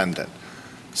co-defendant?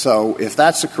 So if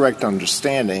that's the correct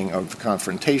understanding of the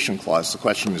Confrontation Clause, the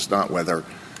question is not whether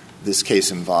this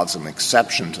case involves an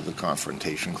exception to the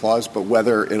Confrontation Clause, but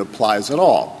whether it applies at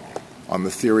all on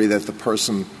the theory that the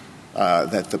person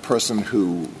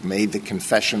who made the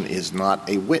confession is not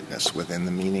a witness within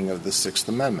the meaning of the Sixth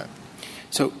Amendment.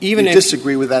 So even Do you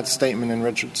disagree with that statement in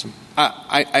Richardson?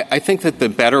 I think that the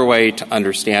better way to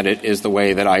understand it is the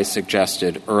way that I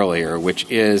suggested earlier,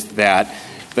 which is that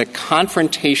the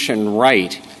confrontation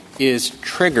right is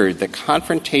triggered. The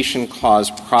Confrontation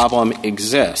Clause problem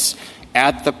exists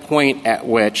at the point at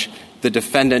which the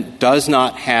defendant does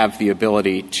not have the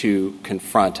ability to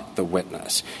confront the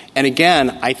witness. And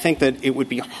again, I think that it would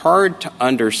be hard to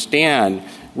understand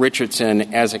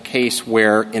Richardson as a case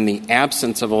where, in the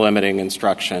absence of a limiting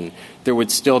instruction, there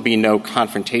would still be no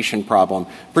confrontation problem,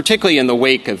 particularly in the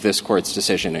wake of this Court's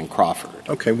decision in Crawford.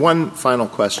 Okay, one final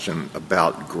question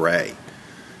about Gray.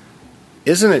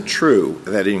 Isn't it true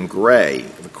that in Gray,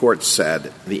 the Court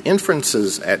said, the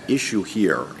inferences at issue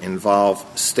here involve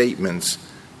statements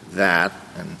that,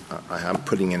 and I'm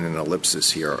putting in an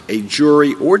ellipsis here, a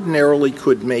jury ordinarily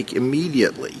could make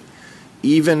immediately,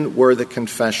 even were the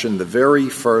confession the very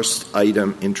first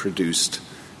item introduced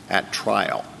at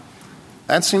trial.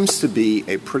 That seems to be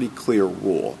a pretty clear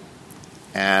rule,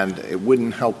 and it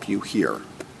wouldn't help you here.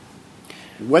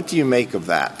 What do you make of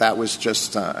that? That was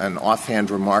just an offhand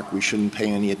remark we shouldn't pay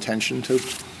any attention to?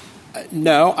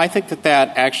 No, I think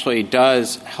that actually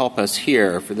does help us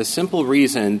here for the simple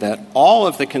reason that all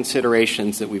of the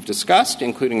considerations that we've discussed,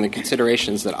 including the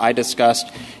considerations that I discussed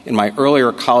in my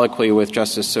earlier colloquy with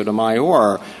Justice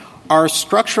Sotomayor, are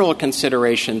structural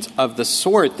considerations of the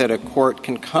sort that a court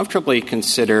can comfortably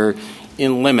consider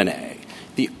in limine.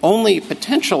 The only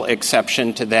potential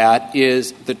exception to that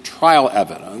is the trial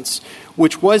evidence,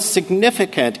 which was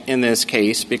significant in this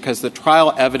case because the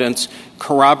trial evidence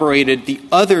corroborated the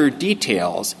other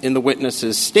details in the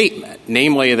witness's statement,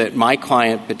 namely that my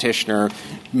client petitioner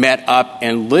met up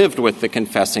and lived with the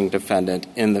confessing defendant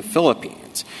in the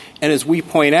Philippines. And as we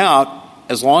point out,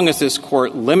 as long as this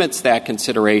court limits that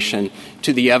consideration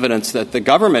to the evidence that the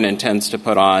government intends to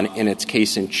put on in its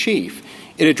case in chief,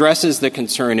 it addresses the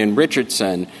concern in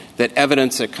Richardson that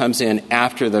evidence that comes in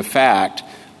after the fact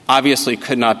obviously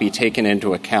could not be taken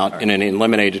into account in an in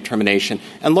limine determination,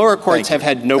 and lower courts have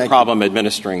had no problem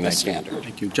administering this standard.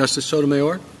 Thank you. Justice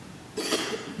Sotomayor?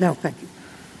 No, thank you.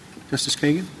 Justice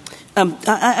Kagan?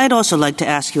 I'd also like to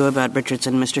ask you about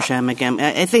Richardson, Mr. Shamagam.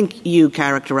 I think you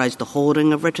characterized the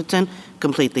holding of Richardson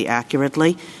completely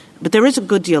accurately, but there is a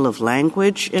good deal of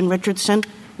language in Richardson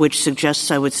which suggests,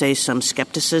 I would say, some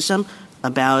skepticism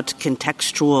about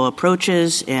contextual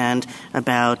approaches and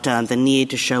about the need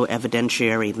to show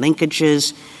evidentiary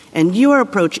linkages. And your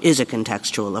approach is a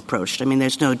contextual approach. I mean,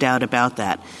 there's no doubt about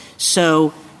that.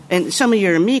 So, and some of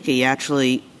your amici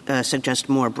actually suggest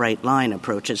more bright-line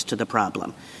approaches to the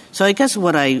problem. So I guess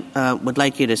what I would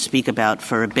like you to speak about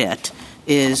for a bit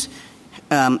is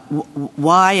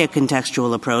why a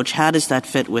contextual approach? How does that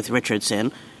fit with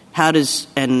Richardson? How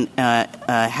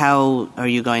are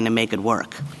you going to make it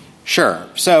work? Sure.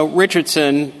 So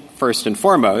Richardson, first and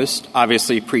foremost,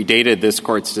 obviously predated this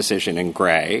court's decision in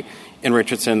Gray. In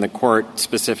Richardson, the court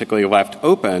specifically left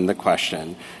open the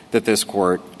question that this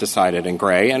court decided in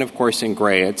Gray. And, of course, in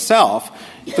Gray itself,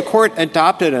 the court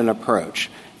adopted an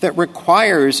approach that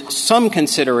requires some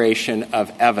consideration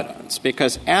of evidence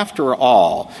because, after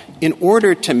all, in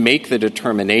order to make the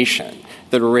determination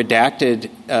that a redacted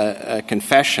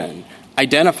confession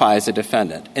identifies a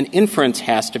defendant, an inference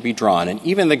has to be drawn. And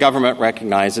even the government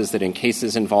recognizes that in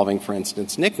cases involving, for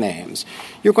instance, nicknames,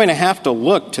 you're going to have to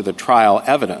look to the trial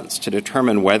evidence to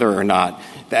determine whether or not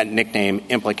that nickname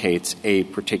implicates a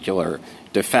particular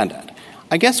defendant.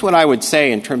 I guess what I would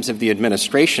say in terms of the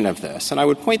administration of this, and I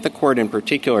would point the court in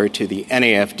particular to the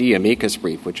NAFD amicus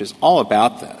brief, which is all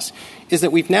about this, is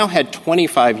that we've now had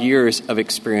 25 years of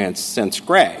experience since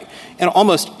Gray. And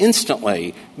almost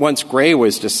instantly, once Gray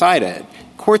was decided,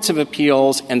 courts of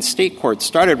appeals and state courts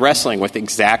started wrestling with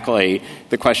exactly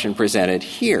the question presented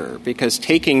here, because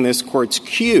taking this court's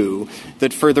cue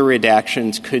that further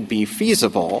redactions could be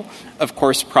feasible, of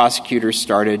course, prosecutors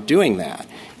started doing that.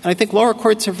 And I think lower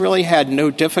courts have really had no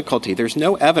difficulty. There's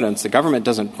no evidence. The government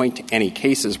doesn't point to any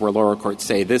cases where lower courts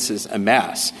say this is a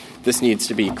mess. This needs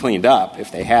to be cleaned up.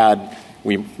 If they had,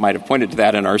 we might have pointed to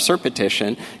that in our cert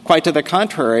petition. Quite to the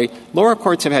contrary, lower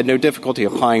courts have had no difficulty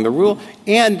applying the rule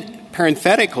and,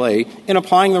 parenthetically, in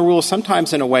applying the rule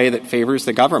sometimes in a way that favors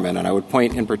the government. And I would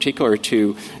point in particular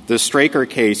to the Straker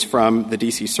case from the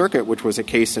D.C. Circuit, which was a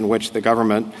case in which the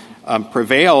government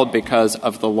prevailed because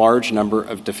of the large number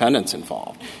of defendants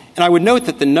involved. And I would note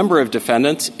that the number of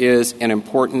defendants is an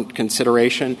important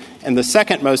consideration, and the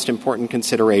second most important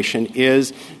consideration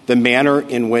is the manner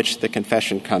in which the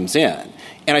confession comes in.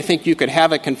 And I think you could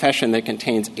have a confession that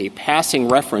contains a passing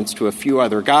reference to a few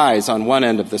other guys on one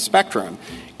end of the spectrum,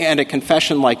 and a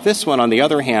confession like this one, on the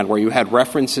other hand, where you had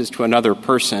references to another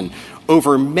person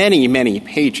over many, many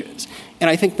pages. And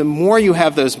I think the more you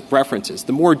have those references,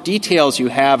 the more details you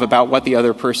have about what the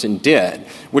other person did,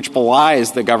 which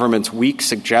belies the government's weak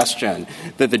suggestion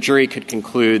that the jury could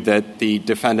conclude that the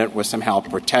defendant was somehow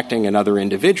protecting another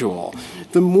individual,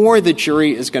 the more the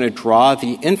jury is going to draw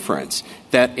the inference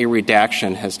that a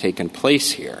redaction has taken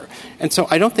place here. And so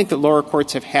I don't think that lower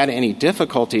courts have had any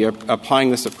difficulty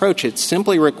applying this approach. It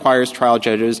simply requires trial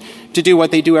judges to do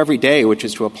what they do every day, which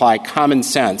is to apply common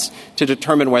sense to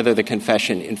determine whether the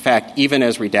confession, in fact, even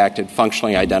as redacted,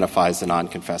 functionally identifies the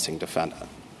non-confessing defendant.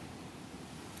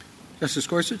 Justice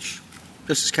Gorsuch?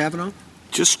 Justice Kavanaugh?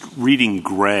 Just reading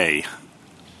Gray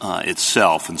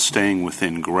itself and staying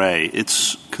within Gray,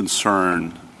 its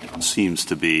concern seems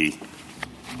to be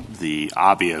the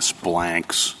obvious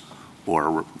blanks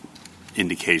or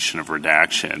indication of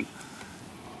redaction,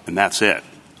 and that's it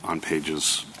on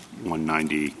pages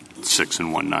 196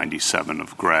 and 197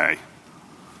 of Gray.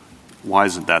 Why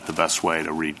isn't that the best way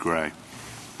to read Gray?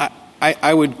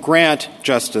 I would grant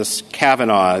Justice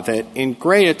Kavanaugh that in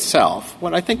Gray itself,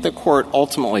 what I think the Court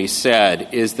ultimately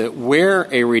said is that where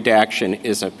a redaction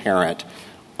is apparent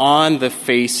on the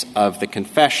face of the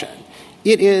confession,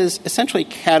 it is essentially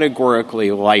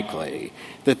categorically likely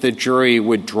that the jury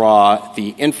would draw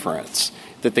the inference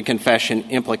that the confession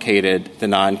implicated the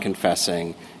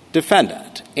non-confessing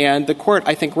defendant. And the Court,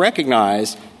 I think,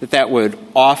 recognized that that would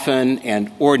often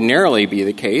and ordinarily be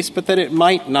the case, but that it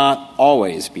might not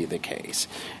always be the case.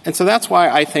 And so that's why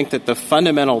I think that the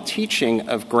fundamental teaching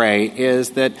of Gray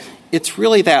is that it's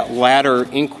really that latter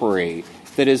inquiry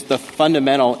that is the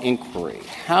fundamental inquiry.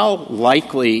 How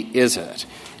likely is it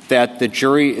that the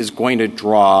jury is going to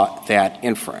draw that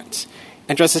inference?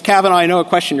 And Justice Kavanaugh, I know a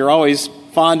question you're always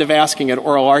fond of asking at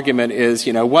oral argument is,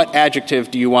 what adjective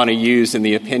do you want to use in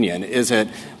the opinion? Is it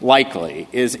likely?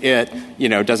 Is it,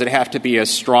 does it have to be a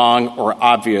strong or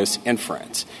obvious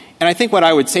inference? And I think what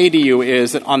I would say to you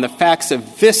is that on the facts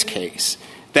of this case,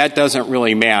 that doesn't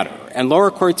really matter. And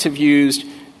lower courts have used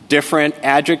different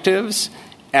adjectives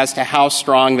as to how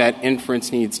strong that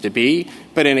inference needs to be.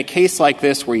 But in a case like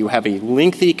this where you have a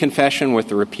lengthy confession with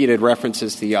the repeated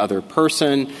references to the other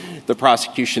person, the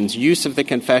prosecution's use of the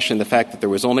confession, the fact that there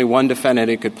was only one defendant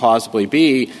it could plausibly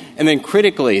be, and then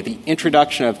critically the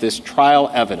introduction of this trial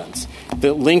evidence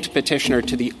that linked petitioner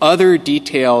to the other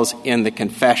details in the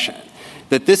confession,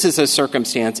 that this is a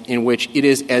circumstance in which it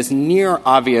is as near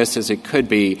obvious as it could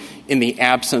be in the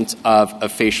absence of a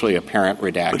facially apparent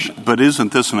redaction. But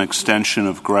isn't this an extension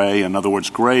of Gray? In other words,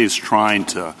 Gray is trying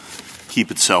to keep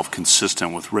itself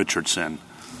consistent with Richardson,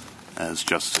 as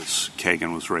Justice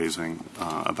Kagan was raising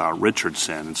about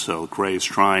Richardson. And so Gray is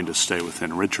trying to stay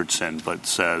within Richardson, but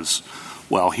says,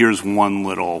 well, here's one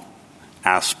little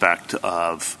aspect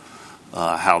of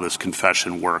how this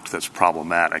confession worked that's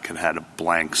problematic. It had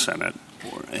blanks in it.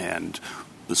 And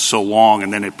so long,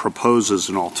 and then it proposes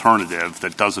an alternative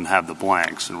that doesn't have the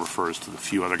blanks and refers to the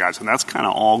few other guys. And that's kind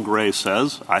of all Gray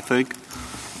says, I think.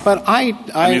 But I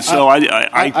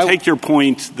take your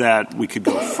point that we could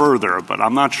go further, but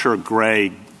I'm not sure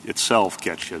Gray itself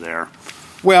gets you there.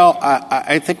 Well,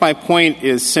 I think my point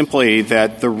is simply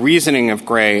that the reasoning of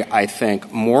Gray, I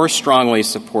think, more strongly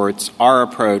supports our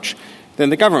approach than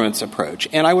the government's approach.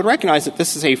 And I would recognize that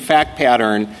this is a fact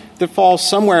pattern that falls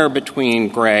somewhere between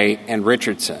Gray and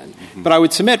Richardson. Mm-hmm. But I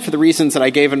would submit, for the reasons that I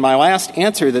gave in my last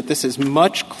answer, that this is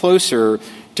much closer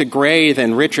to Gray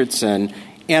than Richardson.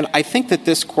 And I think that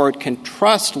this Court can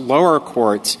trust lower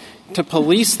courts to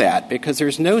police that, because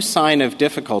there's no sign of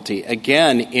difficulty.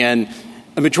 Again, in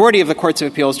a majority of the courts of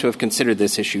appeals to have considered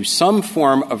this issue, some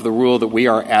form of the rule that we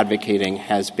are advocating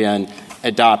has been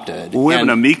adopted. Well, we have an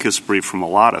amicus brief from a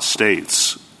lot of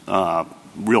states,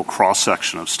 real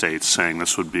cross-section of states, saying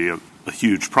this would be a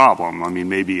huge problem. I mean,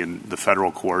 maybe in the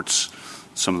federal courts,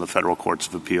 some of the federal courts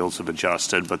of appeals have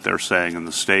adjusted, but they're saying in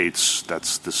the states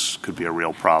this could be a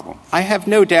real problem. I have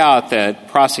no doubt that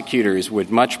prosecutors would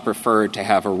much prefer to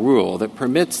have a rule that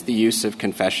permits the use of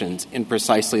confessions in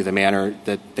precisely the manner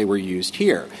that they were used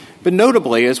here. But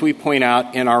notably, as we point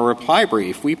out in our reply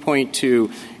brief, we point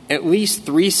to at least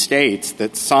 3 states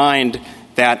that signed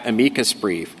that amicus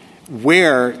brief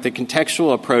where the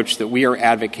contextual approach that we are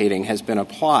advocating has been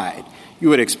applied. You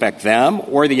would expect them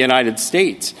or the United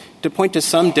States to point to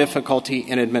some difficulty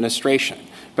in administration.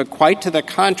 But quite to the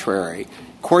contrary,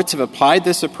 courts have applied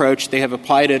this approach. They have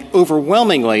applied it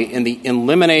overwhelmingly in the in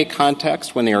limine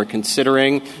context when they are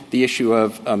considering the issue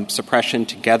of suppression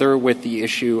together with the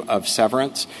issue of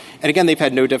severance. And again, they've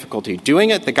had no difficulty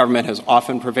doing it. The government has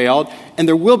often prevailed. And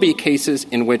there will be cases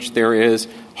in which there is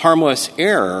harmless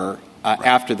error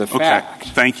after the fact.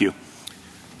 Okay. Thank you.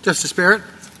 Justice Barrett?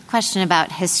 Question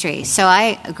about history. So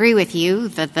I agree with you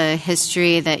that the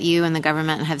history that you and the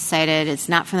government have cited is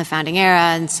not from the founding era,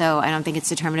 and so I don't think it's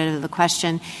determinative of the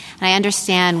question. And I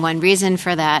understand one reason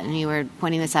for that, and you were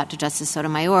pointing this out to Justice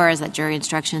Sotomayor, is that jury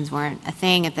instructions weren't a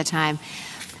thing at the time.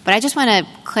 But I just want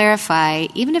to clarify,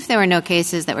 even if there were no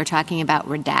cases that were talking about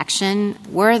redaction,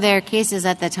 were there cases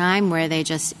at the time where they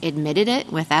just admitted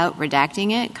it without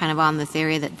redacting it, kind of on the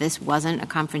theory that this wasn't a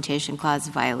Confrontation Clause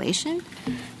violation?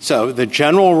 So the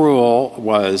general rule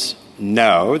was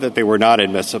no, that they were not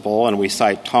admissible, and we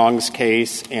cite Tong's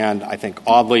case, and I think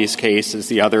Audley's case is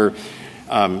the other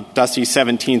dusty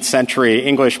 17th century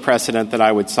English precedent that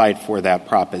I would cite for that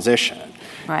proposition.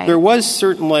 Right. There was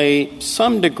certainly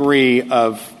some degree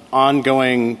of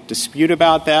ongoing dispute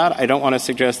about that. I don't want to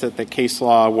suggest that the case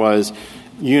law was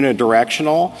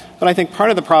unidirectional, but I think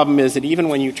part of the problem is that even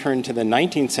when you turn to the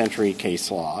 19th century case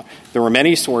law, there were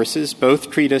many sources, both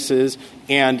treatises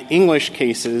and English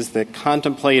cases, that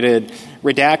contemplated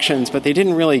redactions, but they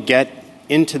didn't really get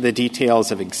into the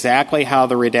details of exactly how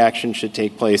the redaction should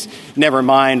take place, never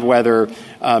mind whether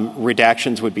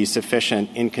redactions would be sufficient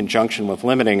in conjunction with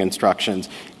limiting instructions.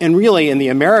 And really, in the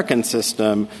American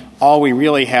system, all we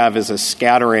really have is a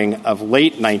scattering of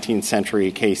late 19th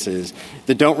century cases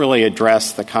that don't really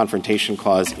address the Confrontation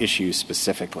Clause issue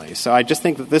specifically. So I just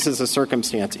think that this is a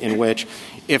circumstance in which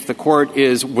if the court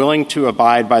is willing to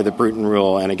abide by the Bruton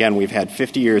Rule, and again, we've had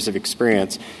 50 years of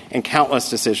experience and countless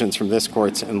decisions from this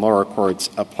courts and lower courts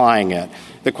applying it,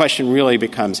 the question really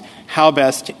becomes how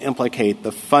best to implicate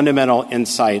the fundamental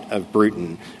insight of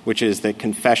Bruton, which is that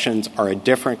confessions are a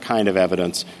different kind of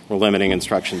evidence where limiting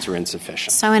instructions are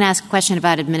insufficient. So I want to ask a question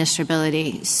about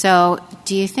admissibility. So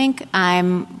do you think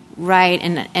I'm right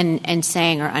in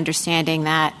saying or understanding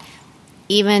that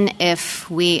even if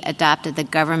we adopted the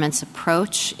government's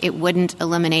approach, it wouldn't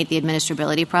eliminate the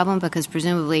admissibility problem because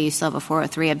presumably you still have a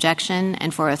 403 objection,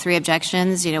 and 403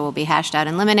 objections, will be hashed out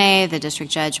in limine. The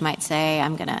district judge might say,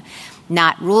 I'm going to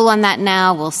not rule on that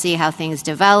now. We'll see how things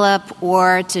develop.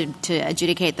 Or to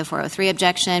adjudicate the 403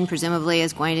 objection, presumably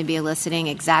is going to be eliciting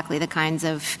exactly the kinds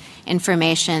of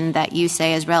information that you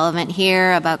say is relevant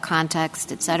here about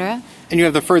context, et cetera. And you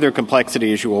have the further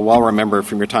complexity, as you will well remember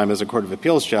from your time as a Court of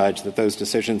Appeals judge, that those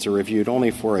decisions are reviewed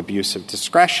only for abuse of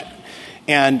discretion.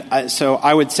 And so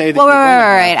I would say that... Well,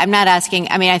 right. I'm not asking...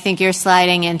 I think you're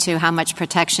sliding into how much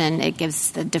protection it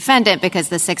gives the defendant because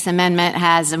the Sixth Amendment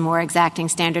has a more exacting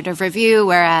standard of review,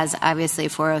 whereas obviously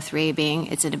 403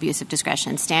 it's an abuse of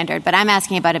discretion standard. But I'm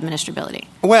asking about admissibility.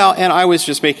 Well, and I was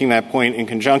just making that point in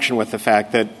conjunction with the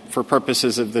fact that for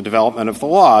purposes of the development of the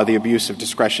law, the abuse of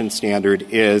discretion standard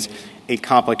is a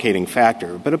complicating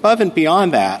factor. But above and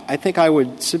beyond that, I think I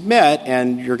would submit,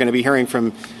 and you're going to be hearing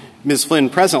from Ms. Flynn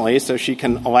presently, so she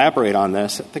can elaborate on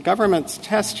this, the government's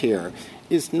test here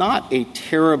is not a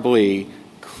terribly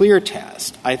clear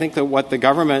test. I think that what the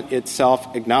government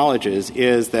itself acknowledges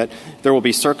is that there will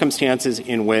be circumstances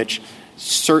in which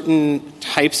certain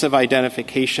types of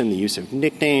identification, the use of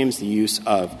nicknames, the use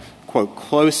of, quote,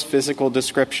 close physical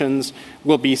descriptions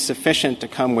will be sufficient to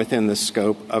come within the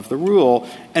scope of the rule.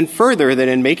 And further, that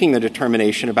in making the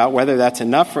determination about whether that's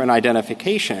enough for an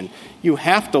identification, you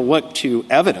have to look to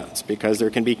evidence because there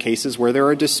can be cases where there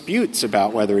are disputes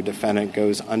about whether a defendant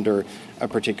goes under a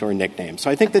particular nickname. So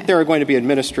I think that there are going to be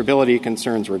admissibility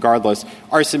concerns regardless.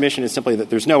 Our submission is simply that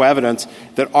there's no evidence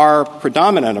that our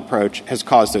predominant approach has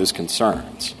caused those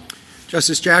concerns.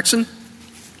 Justice Jackson?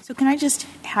 So can I just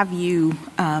have you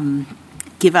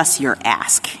give us your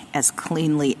ask as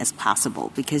cleanly as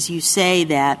possible? Because you say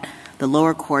that the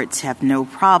lower courts have no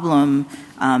problem,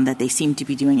 that they seem to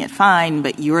be doing it fine,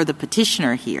 but you're the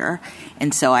petitioner here.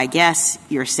 And so I guess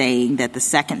you're saying that the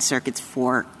Second Circuit's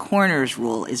Four Corners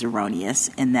rule is erroneous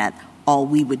and that all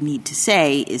we would need to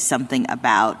say is something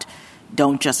about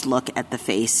don't just look at the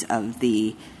face of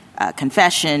the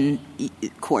confession.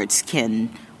 Courts can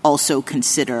also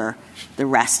consider the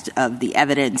rest of the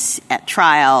evidence at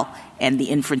trial and the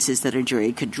inferences that a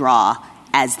jury could draw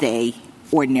as they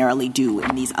ordinarily do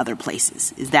in these other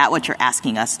places. Is that what you're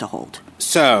asking us to hold?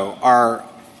 So our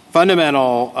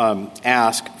fundamental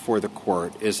ask for the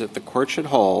court is that the court should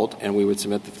hold, and we would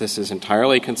submit that this is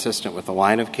entirely consistent with the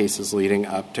line of cases leading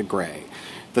up to Gray,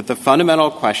 that the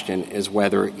fundamental question is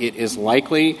whether it is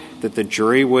likely that the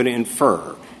jury would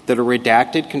infer that a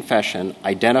redacted confession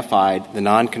identified the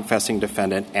non-confessing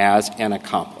defendant as an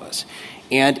accomplice.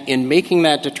 And in making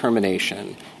that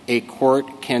determination, a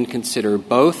court can consider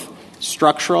both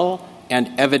structural and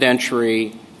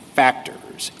evidentiary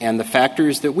factors. And the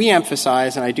factors that we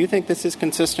emphasize, and I do think this is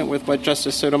consistent with what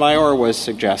Justice Sotomayor was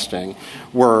suggesting,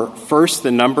 were first,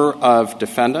 the number of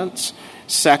defendants,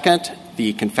 second,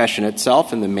 the confession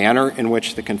itself and the manner in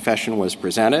which the confession was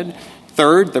presented,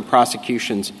 third, the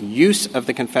prosecution's use of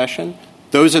the confession.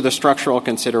 Those are the structural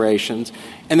considerations.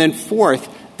 And then fourth,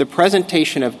 the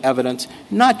presentation of evidence,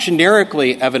 not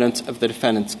generically evidence of the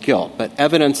defendant's guilt, but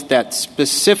evidence that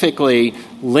specifically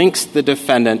links the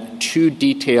defendant to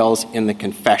details in the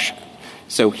confession.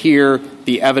 So here,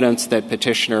 the evidence that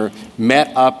petitioner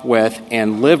met up with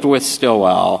and lived with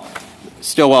Stillwell,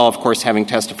 of course, having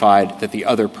testified that the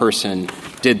other person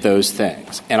did those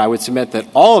things. And I would submit that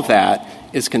all of that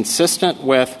is consistent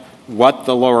with what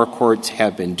the lower courts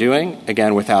have been doing,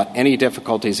 again, without any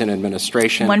difficulties in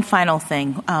administration. One final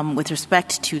thing, with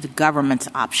respect to the government's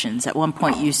options. At one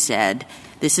point you said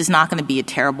this is not going to be a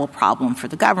terrible problem for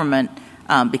the government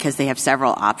because they have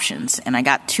several options. And I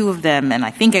got two of them, and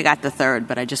I think I got the third,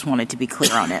 but I just wanted to be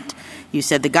clear on it. You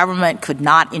said the government could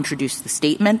not introduce the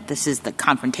statement. This is the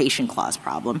Confrontation Clause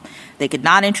problem. They could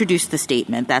not introduce the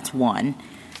statement. That's one.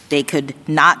 They could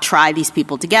not try these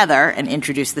people together and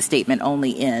introduce the statement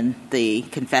only in the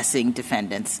confessing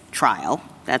defendant's trial.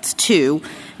 That's two.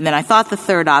 And then I thought the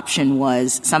third option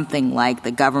was something like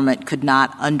the government could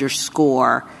not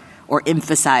underscore or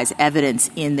emphasize evidence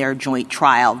in their joint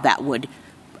trial that would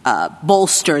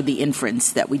bolster the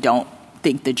inference that we don't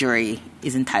think the jury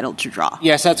is entitled to draw.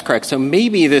 Yes, that's correct. So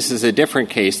maybe this is a different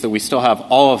case that we still have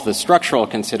all of the structural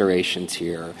considerations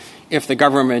here if the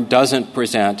government doesn't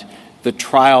present the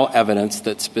trial evidence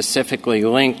that specifically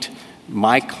linked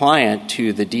my client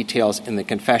to the details in the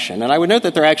confession. And I would note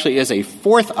that there actually is a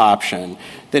fourth option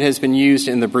that has been used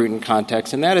in the Bruton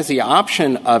context, and that is the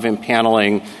option of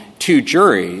impaneling two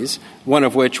juries, one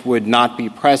of which would not be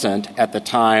present at the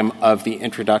time of the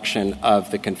introduction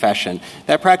of the confession.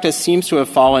 That practice seems to have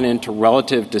fallen into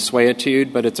relative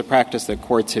desuetude, but it's a practice that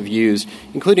courts have used,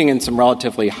 including in some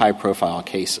relatively high-profile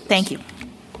cases. Thank you.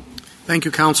 Thank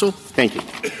you, counsel. Thank you.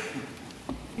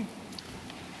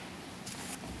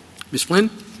 Ms. Flynn?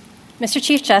 Mr.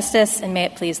 Chief Justice, and may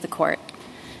it please the Court.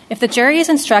 If the jury is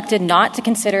instructed not to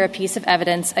consider a piece of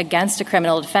evidence against a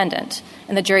criminal defendant,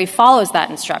 and the jury follows that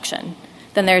instruction,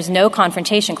 then there is no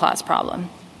Confrontation Clause problem.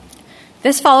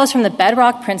 This follows from the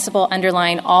bedrock principle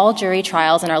underlying all jury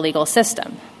trials in our legal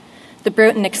system. The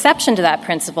Bruton exception to that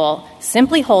principle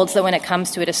simply holds that when it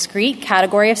comes to a discrete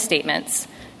category of statements,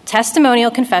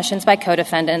 testimonial confessions by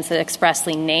co-defendants that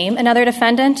expressly name another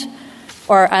defendant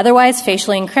or are otherwise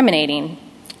facially incriminating,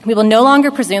 we will no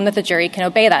longer presume that the jury can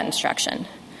obey that instruction.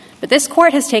 But this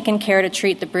Court has taken care to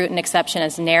treat the Bruton exception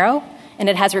as narrow, and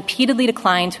it has repeatedly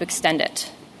declined to extend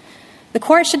it. The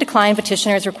Court should decline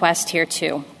petitioner's request here,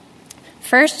 too.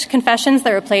 First, confessions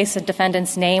that replace a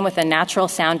defendant's name with a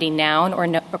natural-sounding noun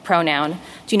or pronoun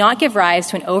do not give rise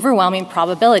to an overwhelming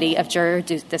probability of juror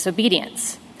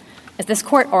disobedience. As this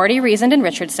Court already reasoned in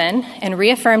Richardson and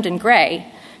reaffirmed in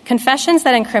Gray, confessions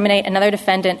that incriminate another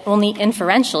defendant only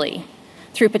inferentially,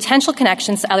 through potential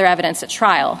connections to other evidence at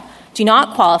trial, do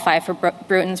not qualify for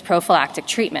Bruton's prophylactic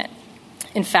treatment.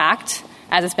 In fact,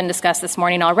 as has been discussed this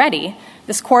morning already,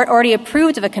 this Court already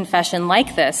approved of a confession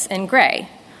like this in Gray,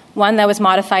 one that was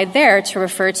modified there to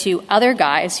refer to other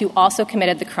guys who also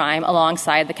committed the crime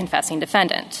alongside the confessing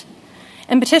defendant.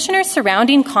 And petitioner's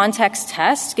surrounding context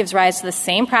test gives rise to the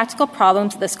same practical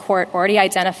problems this Court already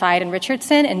identified in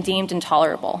Richardson and deemed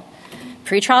intolerable.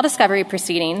 Pretrial discovery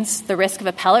proceedings, the risk of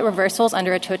appellate reversals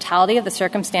under a totality of the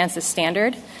circumstances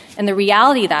standard, and the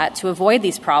reality that, to avoid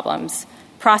these problems,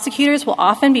 prosecutors will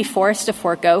often be forced to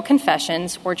forego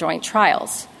confessions or joint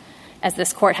trials. As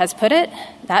this Court has put it,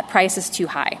 that price is too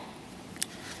high.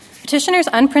 Petitioner's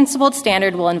unprincipled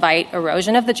standard will invite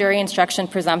erosion of the jury instruction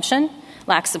presumption,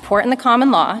 lack support in the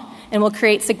common law, and will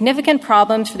create significant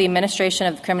problems for the administration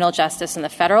of criminal justice in the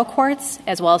federal courts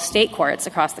as well as state courts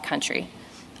across the country.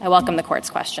 I welcome the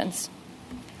Court's questions.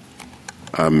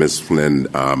 Ms. Flynn,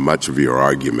 much of your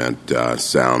argument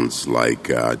sounds like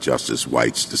Justice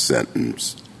White's dissent in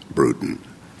Bruton.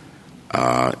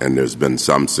 And there's been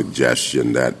some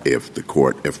suggestion that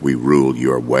if we rule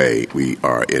your way, we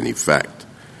are in effect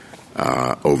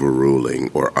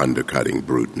overruling or undercutting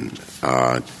Bruton.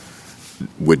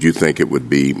 Do you think it would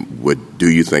be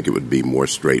more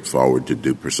straightforward to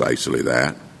do precisely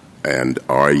that? And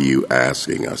are you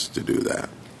asking us to do that?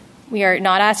 We are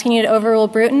not asking you to overrule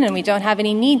Bruton, and we don't have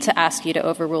any need to ask you to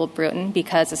overrule Bruton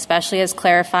because, especially as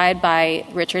clarified by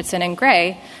Richardson and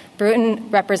Gray, Bruton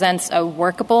represents a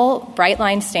workable,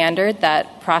 bright-line standard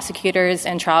that prosecutors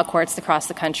and trial courts across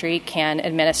the country can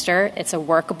administer. It's a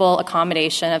workable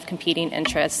accommodation of competing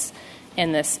interests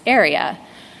in this area.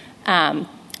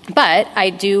 But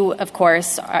I do, of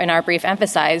course, in our brief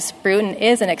emphasize, Bruton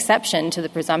is an exception to the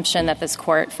presumption that this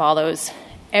Court follows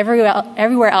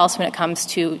everywhere else when it comes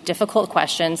to difficult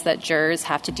questions that jurors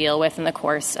have to deal with in the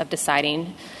course of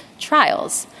deciding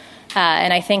trials.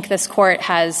 And I think this Court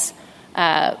has,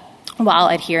 while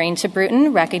adhering to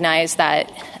Bruton, recognized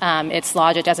that its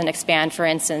logic doesn't expand, for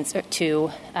instance,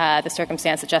 to the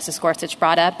circumstance that Justice Gorsuch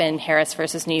brought up in Harris v.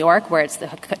 New York, where it's the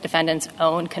defendant's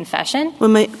own confession.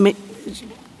 Well,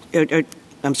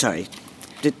 I'm sorry.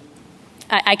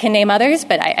 I can name others,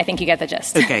 but I think you get the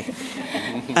gist. Okay.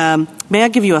 May I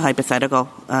give you a hypothetical?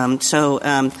 So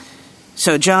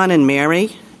John and Mary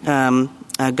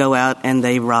go out and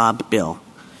they rob Bill.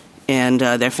 And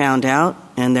they're found out,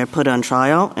 and they're put on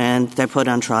trial, and they're put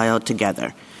on trial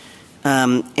together.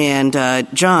 And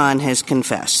John has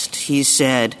confessed. He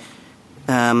said,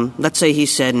 let's say he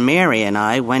said, Mary and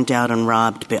I went out and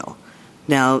robbed Bill.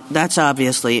 Now, that's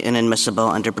obviously inadmissible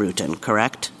under Bruton,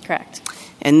 correct? Correct.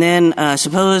 And then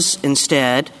suppose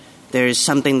instead there's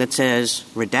something that says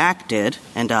redacted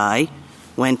and I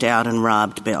went out and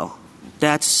robbed Bill.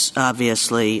 That's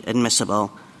obviously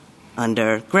admissible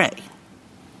under Gray.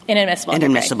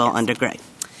 Inadmissible under Gray.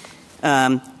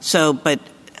 But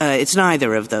it's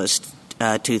neither of those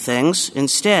two things.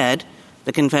 Instead,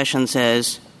 the confession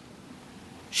says,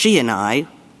 she and I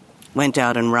went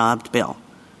out and robbed Bill.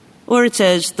 Or it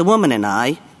says, the woman and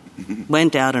I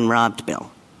went out and robbed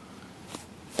Bill.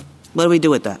 What do we do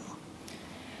with that?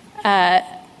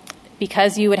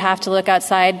 Because you would have to look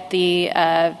outside the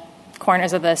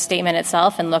corners of the statement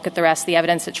itself and look at the rest of the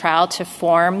evidence at trial to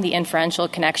form the inferential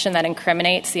connection that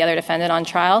incriminates the other defendant on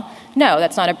trial. No,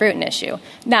 that's not a Bruton issue.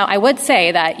 Now, I would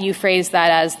say that you phrased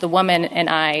that as the woman and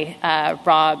I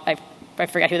robbed, I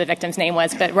forget who the victim's name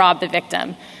was, but robbed the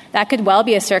victim. That could well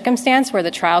be a circumstance where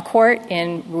the trial court,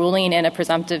 in ruling in a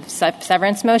presumptive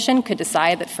severance motion, could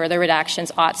decide that further redactions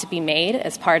ought to be made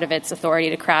as part of its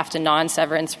authority to craft a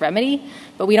non-severance remedy,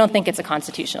 but we don't think it's a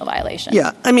constitutional violation.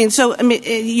 Yeah,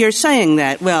 you're saying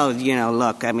that, well,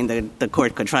 look, the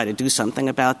court could try to do something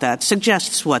about that,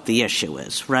 suggests what the issue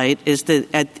is, right? Is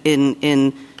that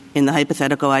in the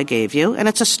hypothetical I gave you, and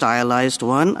it's a stylized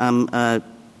one,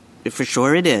 for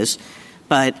sure it is,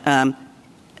 but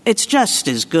it's just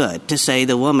as good to say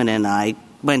the woman and I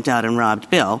went out and robbed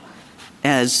Bill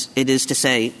as it is to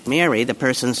say Mary, the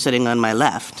person sitting on my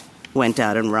left, went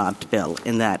out and robbed Bill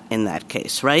in that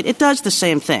case, right? It does the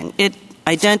same thing. It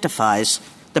identifies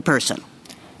the person.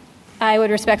 I would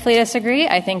respectfully disagree.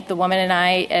 I think the woman and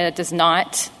I is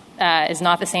not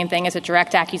the same thing as a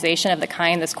direct accusation of the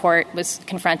kind this court was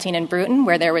confronting in Bruton,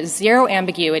 where there was zero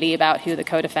ambiguity about who the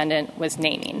co-defendant was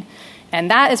naming. And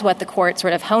that is what the court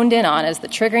sort of honed in on as the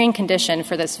triggering condition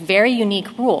for this very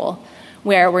unique rule,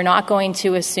 where we're not going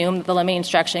to assume that the limiting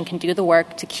instruction can do the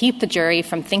work to keep the jury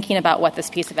from thinking about what this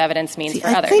piece of evidence means for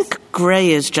others. I think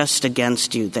Gray is just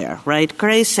against you there, right?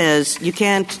 Gray says you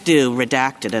can't do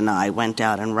redacted and I went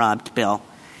out and robbed Bill.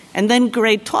 And then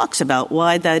Gray talks about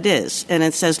why that is. And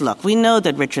it says, look, we know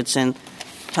that Richardson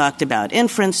talked about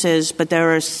inferences, but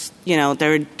there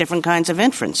are different kinds of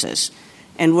inferences.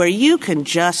 And where you can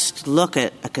just look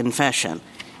at a confession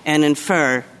and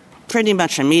infer pretty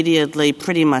much immediately,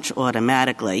 pretty much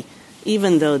automatically,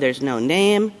 even though there's no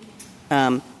name,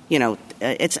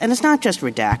 it's not just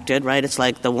redacted, right? It's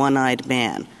like the one-eyed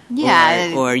man,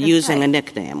 or using a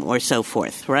nickname, or so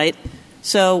forth, right?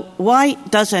 So why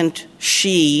doesn't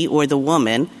she or the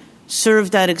woman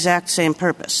serve that exact same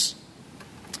purpose?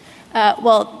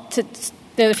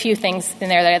 There are a few things in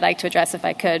there that I'd like to address if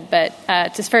I could, but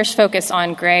to first focus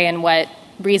on Gray and what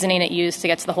reasoning it used to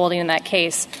get to the holding in that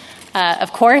case.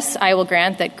 Of course, I will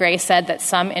grant that Gray said that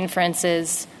some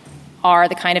inferences are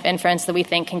the kind of inference that we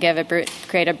think can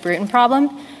create a Bruton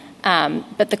problem.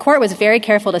 But the court was very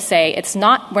careful to say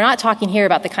we're not talking here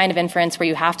about the kind of inference where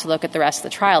you have to look at the rest of the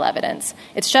trial evidence.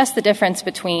 It's just the difference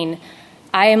between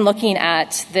I am looking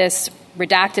at this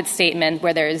redacted statement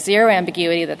where there is zero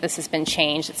ambiguity that this has been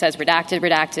changed. It says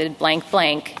redacted, blank,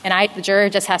 blank. And the juror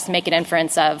just has to make an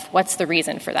inference of what's the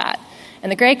reason for that.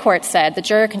 And the Gray court said the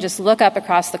juror can just look up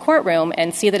across the courtroom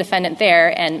and see the defendant there,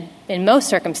 and in most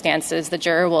circumstances, the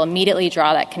juror will immediately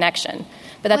draw that connection.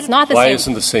 But that's not the same. Why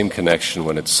isn't the same connection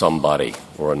when it's somebody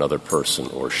or another person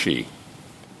or she?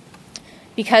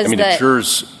 Because the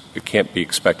jurors can't be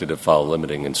expected to follow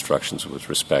limiting instructions with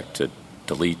respect to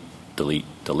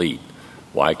delete.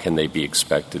 Why can they be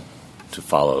expected to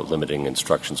follow limiting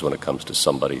instructions when it comes to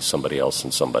somebody else,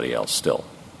 and somebody else still?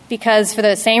 Because for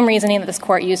the same reasoning that this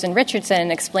court used in Richardson in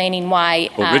explaining why...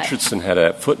 Well, Richardson had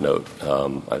a footnote,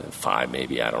 5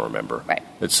 maybe, I don't remember, right,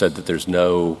 that said that there's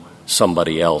no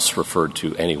somebody else referred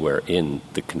to anywhere in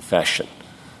the confession.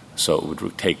 So it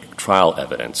would take trial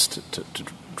evidence to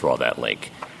draw that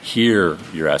link. Here,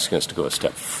 you're asking us to go a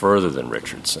step further than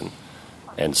Richardson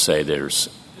and say there is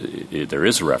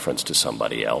a reference to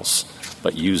somebody else,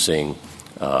 but using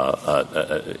another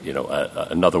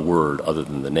word other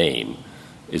than the name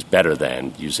is better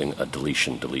than using a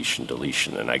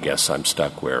deletion. And I guess I'm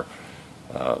stuck where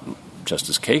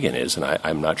Justice Kagan is, and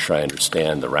I'm not sure I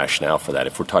understand the rationale for that.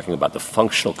 If we're talking about the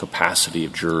functional capacity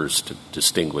of jurors to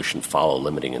distinguish and follow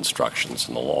limiting instructions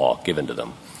in the law given to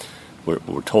them,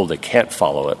 we're told they can't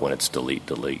follow it when it's delete.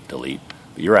 But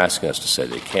you're asking us to say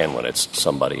they can when it's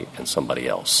somebody and somebody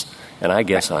else. And I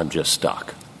guess I'm just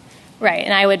stuck. Right,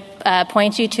 and I would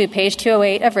point you to page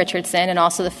 208 of Richardson and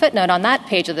also the footnote on that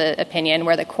page of the opinion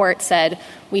where the court said,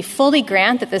 we fully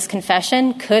grant that this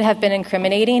confession could have been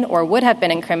incriminating or would have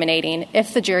been incriminating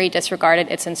if the jury disregarded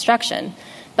its instruction.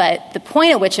 But the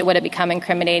point at which it would have become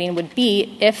incriminating would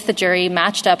be if the jury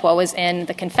matched up what was in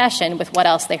the confession with what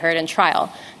else they heard in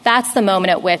trial. That's the moment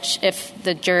at which, if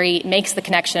the jury makes the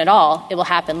connection at all, it will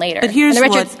happen later. But here's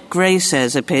what Gray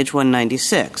says at page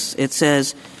 196. It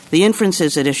says, the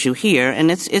inferences at issue here,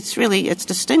 and it's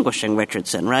distinguishing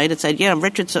Richardson, right? It said,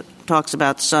 Richardson talks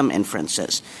about some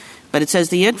inferences. But it says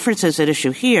the inferences at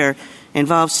issue here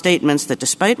involve statements that,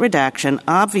 despite redaction,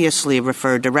 obviously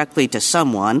refer directly to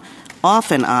someone,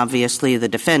 often obviously the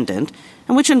defendant,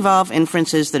 and which involve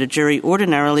inferences that a jury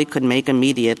ordinarily could make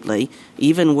immediately,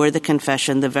 even were the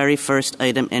confession the very first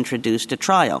item introduced at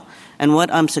trial. And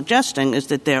what I'm suggesting is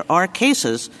that there are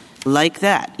cases like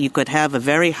that. You could have a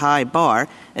very high bar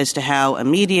as to how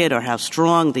immediate or how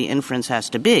strong the inference has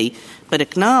to be, but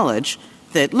acknowledge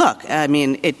that, look, I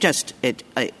mean,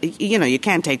 you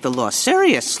can't take the law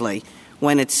seriously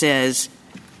when it says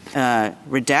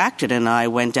redacted and I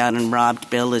went down and robbed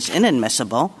Bill is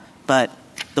inadmissible, but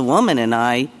the woman and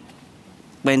I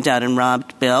went out and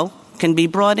robbed Bill can be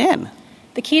brought in.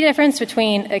 The key difference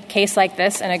between a case like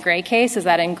this and a Gray case is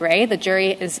that in Gray, the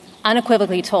jury is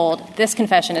unequivocally told this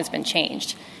confession has been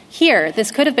changed. Here,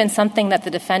 this could have been something that the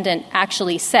defendant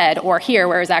actually said, or here,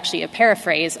 where it was actually a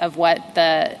paraphrase of what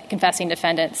the confessing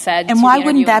defendant said. And why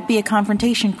wouldn't that be a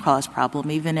confrontation clause problem,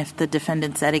 even if the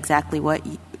defendant said exactly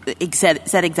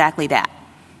that?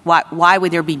 Why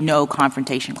would there be no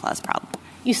confrontation clause problem?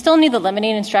 You still need the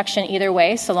limiting instruction either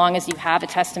way, so long as you have a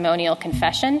testimonial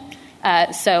confession.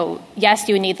 So, yes,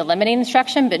 you would need the limiting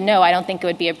instruction, but no, I don't think it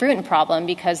would be a Bruton problem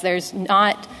because there's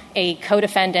not a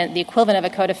co-defendant, the equivalent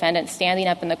of a co-defendant, standing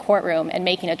up in the courtroom and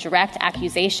making a direct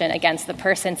accusation against the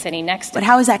person sitting next to him. But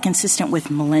how is that consistent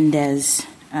with Melendez,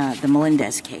 the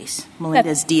Melendez case,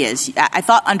 Melendez-Diaz? I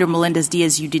thought under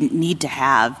Melendez-Diaz you didn't need to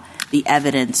have the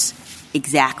evidence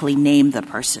exactly name the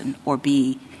person or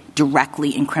be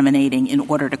directly incriminating in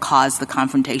order to cause the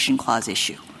confrontation clause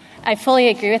issue. I fully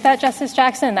agree with that, Justice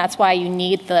Jackson, and that's why you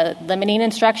need the limiting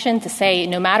instruction to say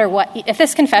no matter what, if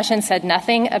this confession said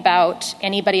nothing about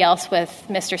anybody else with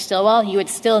Mr. Stilwell, you would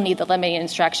still need the limiting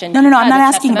instruction. No, I'm not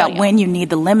asking about when you need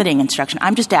the limiting instruction.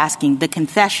 I'm just asking the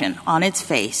confession on its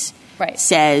face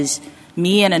says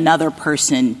me and another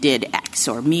person did X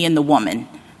or me and the woman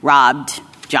robbed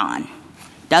John.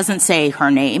 Doesn't say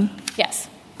her name. Yes.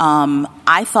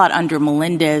 I thought under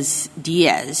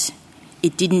Melendez-Diaz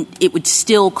it would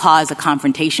still cause a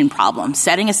confrontation problem,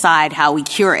 setting aside how we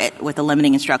cure it with a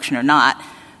limiting instruction or not,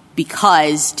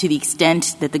 because to the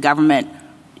extent that the government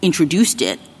introduced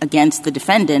it against the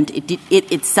defendant,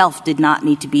 it itself did not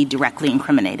need to be directly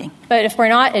incriminating. But if we're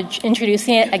not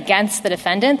introducing it against the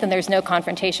defendant, then there's no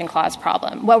confrontation clause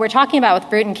problem. What we're talking about with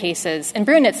Bruton cases, and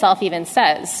Bruton itself even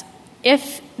says,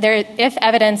 if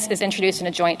evidence is introduced in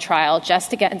a joint trial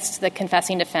just against the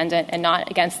confessing defendant and not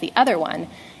against the other one,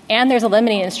 and there's a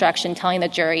limiting instruction telling the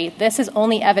jury this is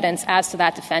only evidence as to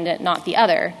that defendant, not the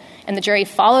other, and the jury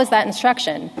follows that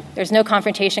instruction, there's no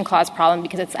confrontation clause problem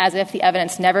because it's as if the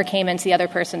evidence never came into the other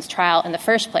person's trial in the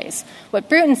first place. What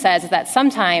Bruton says is that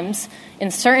sometimes, in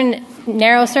certain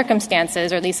narrow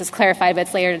circumstances, or at least is clarified by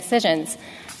its later decisions,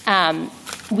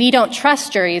 we don't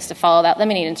trust juries to follow that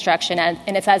limiting instruction,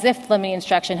 and it's as if the limiting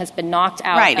instruction has been knocked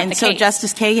out right, of and the so case.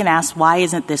 Justice Kagan asked, why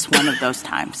isn't this one of those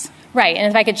times? Right, and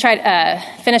if I could try to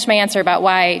finish my answer about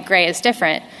why Gray is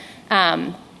different.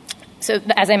 So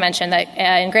as I mentioned, that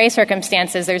in Gray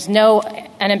circumstances, there's no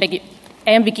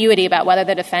ambiguity about whether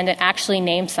the defendant actually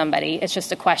named somebody. It's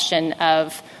just a question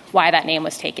of why that name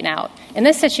was taken out. In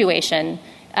this situation,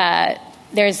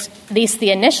 there's at least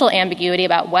the initial ambiguity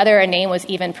about whether a name was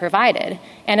even provided.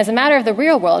 And as a matter of the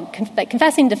real world,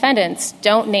 confessing defendants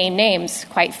don't name names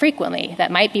quite frequently that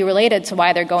might be related to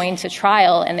why they're going to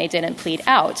trial and they didn't plead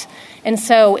out. And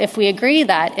so if we agree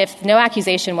that if no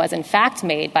accusation was in fact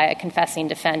made by a confessing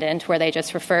defendant, where they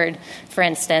just referred, for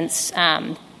instance,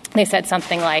 they said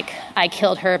something like, I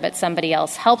killed her, but somebody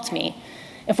else helped me.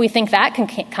 If we think that can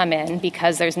come in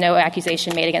because there's no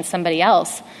accusation made against somebody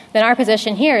else, then our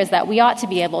position here is that we ought to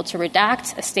be able to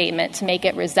redact a statement to make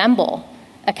it resemble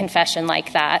a confession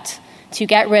like that, to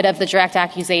get rid of the direct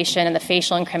accusation and the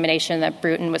facial incrimination that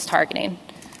Bruton was targeting.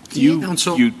 You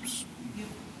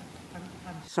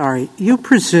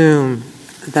presume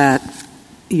that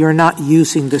you're not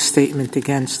using the statement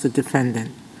against the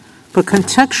defendant. But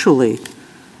contextually,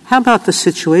 how about the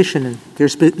situation, and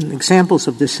there's been examples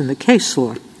of this in the case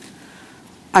law.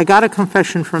 I got a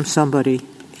confession from somebody.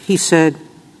 He said,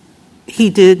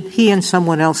 he and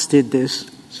someone else did this,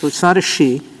 so it's not a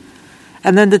she.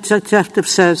 And then the detective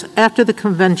says, after the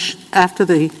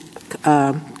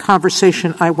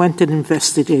conversation, I went and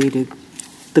investigated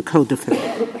the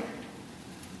co-defendant.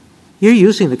 You're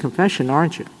using the confession,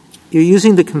 aren't you? You're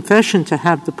using the confession to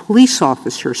have the police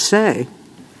officer say,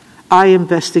 I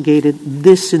investigated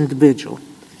this individual.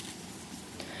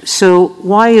 So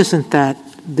why isn't that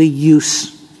the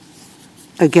use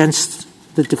against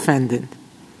the defendant,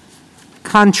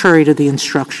 contrary to the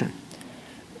instruction?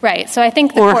 Right. So I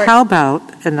think Or how about,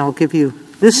 and I'll give you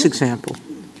this example,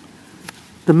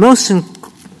 the most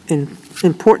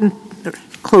important,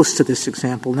 close to this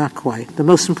example, not quite, the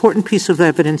most important piece of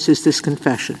evidence is this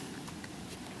confession.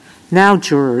 Now,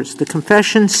 jurors, the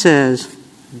confession says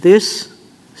this,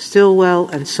 Stillwell,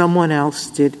 and someone else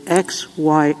did X,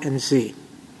 Y, and Z.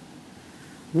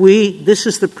 This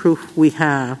is the proof we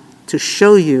have to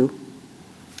show you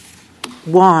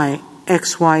why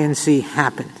X, Y, and Z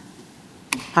happened.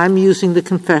 I'm using the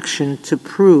confession to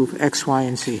prove X, Y,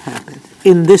 and Z happened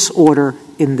in this order,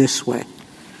 in this way.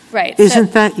 Right.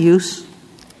 Isn't that use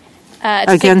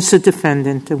against the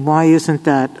defendant, and why isn't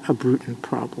that a Bruton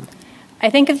problem? I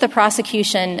think if the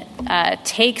prosecution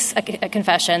takes a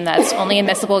confession that's only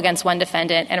admissible against one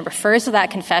defendant and refers to that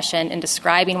confession in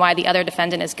describing why the other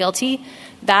defendant is guilty,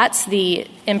 that's the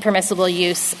impermissible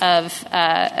use of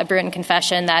a Bruton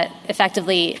confession that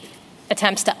effectively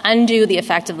attempts to undo the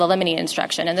effect of the limiting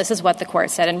instruction. And this is what the court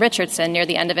said in Richardson near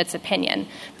the end of its opinion.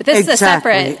 But this is a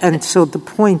separate... And so the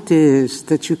point is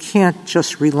that you can't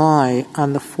just rely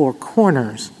on the four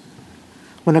corners.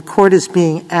 When a court is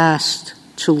being asked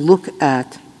to look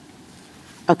at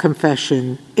a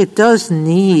confession, it does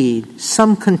need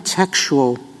some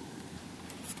contextual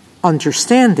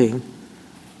understanding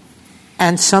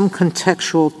and some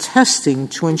contextual testing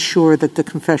to ensure that the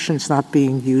confession is not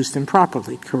being used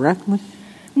improperly, correctly?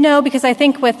 No, because I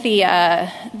think with the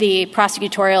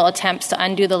prosecutorial attempts to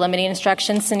undo the limiting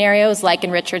instruction scenarios, like in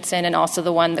Richardson and also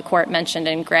the one the court mentioned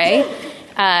in Gray,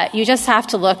 you just have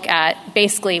to look at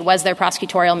basically was there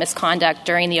prosecutorial misconduct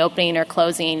during the opening or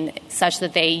closing such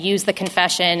that they used the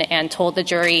confession and told the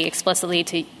jury explicitly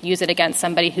to use it against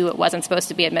somebody who it wasn't supposed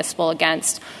to be admissible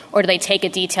against, or do they take a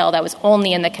detail that was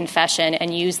only in the confession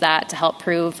and use that to help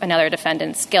prove another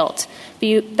defendant's guilt?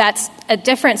 That's a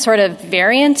different sort of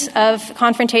variant of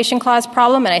confrontation clause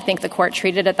problem, and I think the court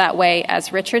treated it that way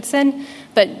as Richardson.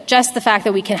 But just the fact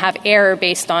that we can have error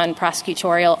based on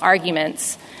prosecutorial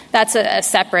arguments, that's a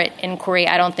separate inquiry.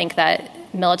 I don't think that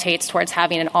militates towards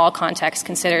having an all-context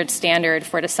considered standard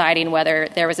for deciding whether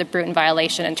there was a Bruton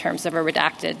violation in terms of a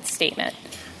redacted statement.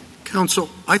 Counsel,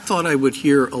 I thought I would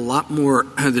hear a lot more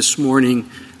this morning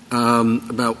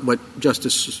about what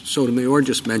Justice Sotomayor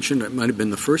just mentioned. It might have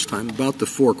been the first time, about the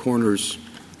four corners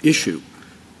issue.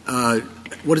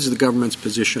 What is the government's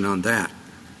position on that?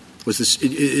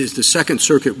 Is the Second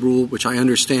Circuit rule, which I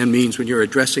understand means when you're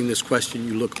addressing this question,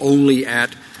 you look only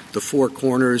at the four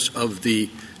corners of the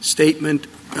statement.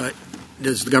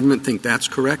 Does the government think that's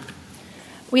correct?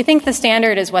 We think the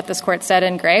standard is what this court said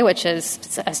in Gray, which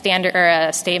is a standard or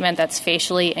a statement that's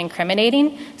facially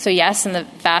incriminating. So yes, in the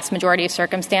vast majority of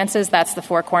circumstances, that's the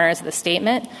four corners of the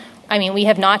statement. I mean, we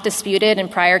have not disputed in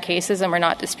prior cases, and we're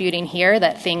not disputing here,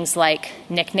 that things like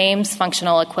nicknames,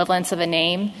 functional equivalents of a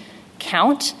name,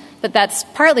 count. But that's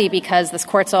partly because this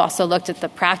court's also looked at the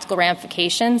practical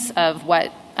ramifications of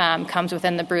what comes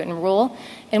within the Bruton rule.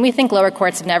 And we think lower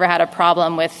courts have never had a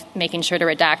problem with making sure to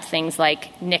redact things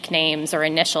like nicknames or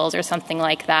initials or something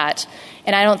like that.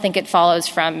 And I don't think it follows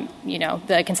from,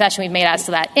 the concession we've made as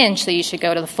to that inch that you should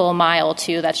go to the full mile,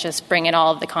 too. That's just bring in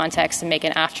all of the context and make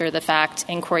an after-the-fact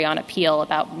inquiry on appeal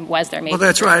about was there maybe. Well,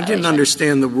 that's right. I didn't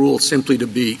understand the rule simply to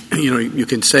be, you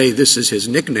can say this is his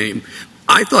nickname.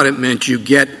 I thought it meant you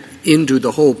get into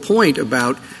the whole point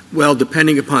about, well,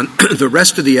 depending upon the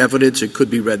rest of the evidence, it could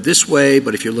be read this way,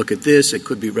 but if you look at this, it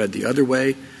could be read the other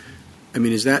way. I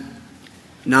mean, is that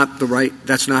not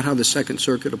that's not how the Second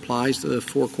Circuit applies to the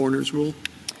four corners rule?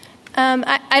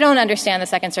 I don't understand the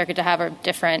Second Circuit to have a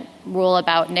different rule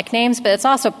about nicknames, but it's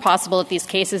also possible that these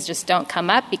cases just don't come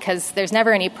up because there's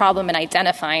never any problem in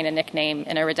identifying a nickname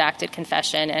in a redacted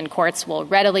confession, and courts will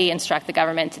readily instruct the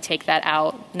government to take that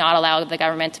out, not allow the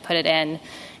government to put it in.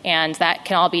 And that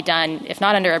can all be done, if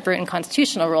not under a Bruton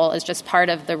constitutional rule, as just part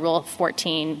of the Rule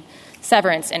 14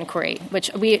 severance inquiry,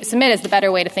 which we submit as the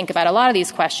better way to think about a lot of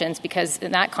these questions, because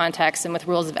in that context and with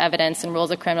rules of evidence and rules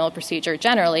of criminal procedure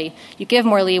generally, you give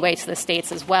more leeway to the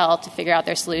states as well to figure out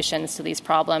their solutions to these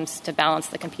problems to balance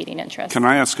the competing interests. Can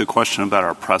I ask a question about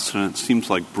our precedent? It seems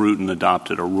like Bruton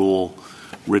adopted a rule.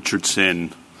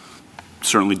 Richardson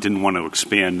certainly didn't want to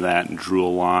expand that and drew a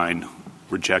line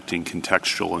rejecting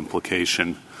contextual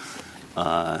implication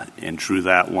and drew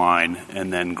that line.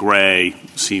 And then Gray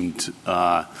seemed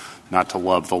not to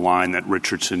love the line that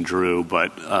Richardson drew,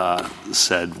 but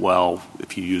said, well,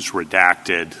 if you use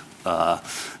redacted,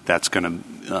 that's going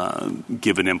to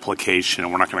give an implication,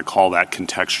 and we're not going to call that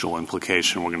contextual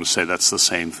implication. We're going to say that's the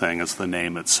same thing as the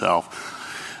name itself.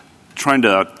 Trying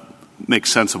to make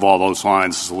sense of all those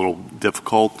lines is a little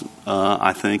difficult,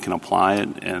 I think, and apply it.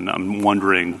 And I'm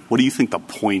wondering, what do you think the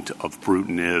point of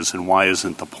Bruton is, and why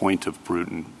isn't the point of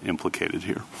Bruton implicated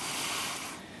here?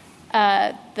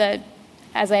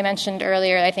 As I mentioned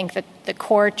earlier, I think that the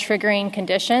core triggering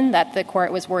condition that the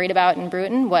court was worried about in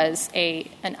Bruton was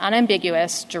an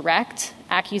unambiguous, direct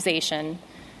accusation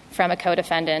from a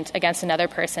co-defendant against another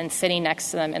person sitting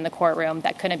next to them in the courtroom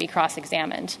that couldn't be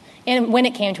cross-examined, and when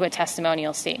it came to a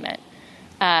testimonial statement.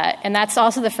 And that's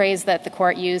also the phrase that the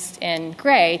court used in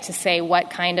Gray to say what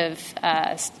kind of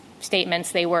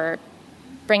statements they were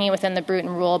bringing within the Bruton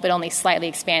rule, but only slightly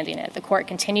expanding it. The court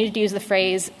continued to use the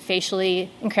phrase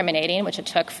facially incriminating, which it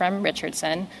took from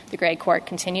Richardson. The Gray court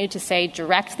continued to say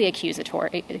directly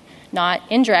accusatory, not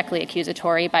indirectly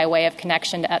accusatory by way of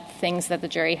connection to things that the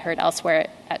jury heard elsewhere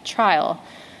at trial.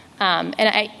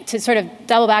 To sort of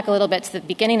double back a little bit to the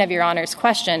beginning of Your Honor's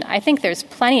question, I think there's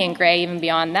plenty in Gray, even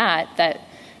beyond that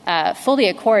fully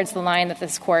accords the line that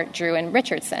this court drew in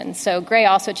Richardson. So Gray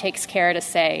also takes care to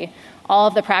say all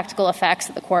of the practical effects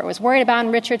that the court was worried about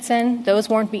in Richardson, those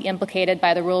won't be implicated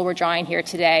by the rule we're drawing here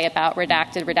today about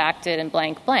redacted, and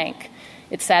blank, blank.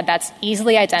 It said that's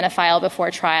easily identifiable before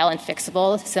trial and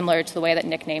fixable, similar to the way that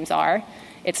nicknames are.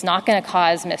 It's not going to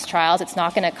cause mistrials. It's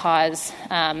not going to cause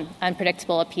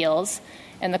unpredictable appeals.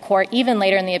 And the court, even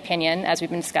later in the opinion, as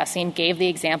we've been discussing, gave the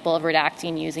example of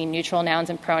redacting using neutral nouns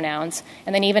and pronouns.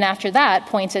 And then even after that,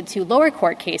 pointed to lower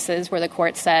court cases where the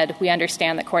court said, we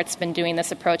understand the court's been doing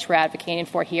this approach we're advocating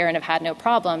for here and have had no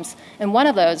problems. And one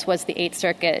of those was the Eighth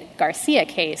Circuit Garcia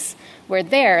case, where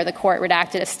there the court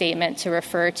redacted a statement to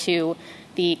refer to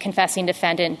the confessing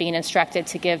defendant being instructed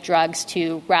to give drugs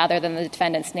to, rather than the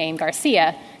defendant's name,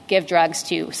 Garcia, give drugs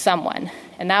to someone.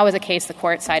 And that was a case the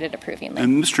court cited approvingly.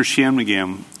 And Mr.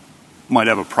 Shanmugam might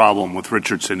have a problem with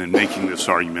Richardson in making this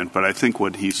argument, but I think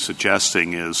what he's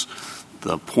suggesting is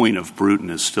the point of Bruton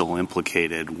is still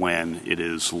implicated when it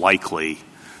is likely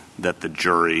that the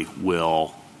jury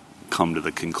will come to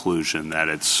the conclusion that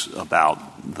it's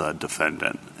about the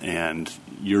defendant. And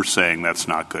you're saying that's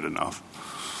not good enough.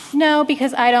 No,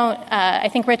 because I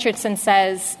think Richardson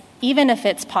says even if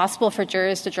it's possible for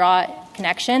jurors to draw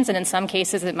connections, and in some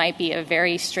cases it might be a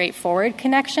very straightforward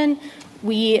connection,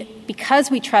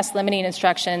 because we trust limiting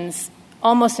instructions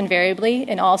almost invariably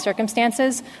in all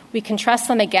circumstances, we can trust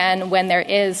them again when there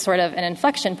is sort of an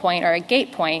inflection point or a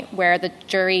gate point where the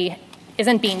jury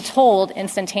isn't being told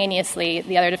instantaneously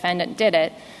the other defendant did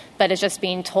it, but is just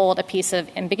being told a piece of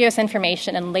ambiguous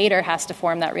information and later has to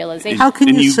form that realization. How can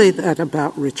you say that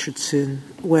about Richardson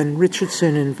when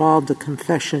Richardson involved a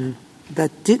confession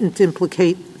that didn't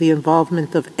implicate the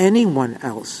involvement of anyone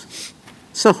else?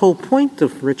 It's the whole point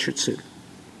of Richardson.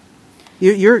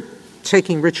 You're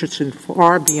taking Richardson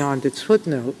far beyond its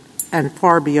footnote and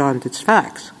far beyond its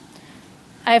facts.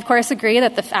 I, of course, agree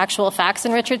that the actual facts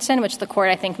in Richardson, which the court,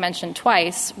 I think, mentioned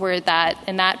twice, were that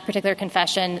in that particular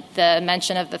confession, the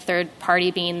mention of the third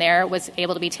party being there was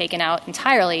able to be taken out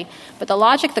entirely. But the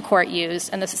logic the court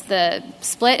used, and this is the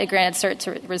split it granted cert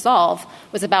to resolve,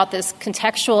 was about this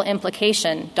contextual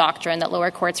implication doctrine that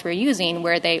lower courts were using,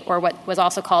 or what was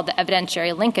also called the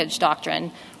evidentiary linkage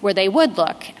doctrine, where they would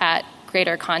look at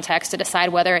greater context to decide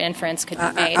whether an inference could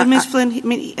be made. Ms.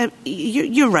 Flynn,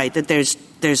 you're right that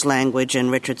there's language in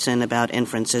Richardson about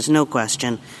inferences, no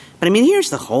question. But, here's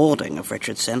the holding of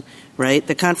Richardson, right?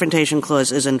 The Confrontation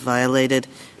Clause isn't violated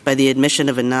by the admission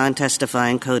of a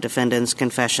non-testifying co-defendant's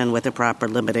confession with a proper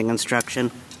limiting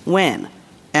instruction when,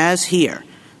 as here,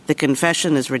 the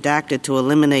confession is redacted to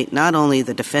eliminate not only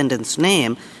the defendant's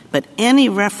name, but any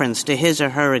reference to his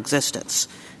or her existence.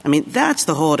 That's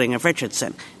the holding of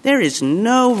Richardson. There is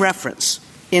no reference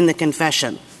in the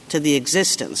confession to the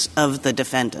existence of the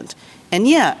defendant. And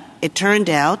yet, it turned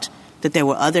out that there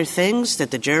were other things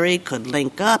that the jury could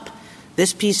link up,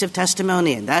 this piece of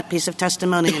testimony and that piece of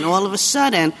testimony, and all of a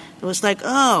sudden, it was like,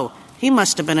 oh, he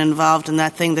must have been involved in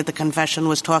that thing that the confession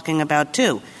was talking about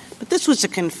too. But this was a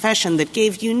confession that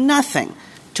gave you nothing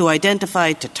to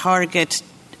identify, to target,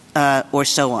 or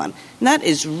so on. And that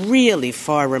is really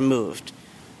far removed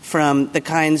from the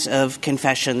kinds of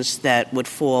confessions that would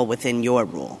fall within your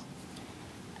rule.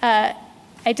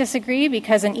 I disagree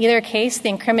because in either case, the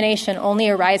incrimination only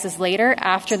arises later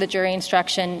after the jury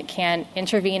instruction can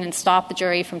intervene and stop the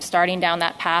jury from starting down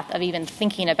that path of even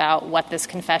thinking about what this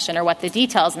confession or what the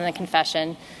details in the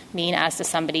confession mean as to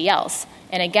somebody else.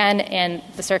 And again, in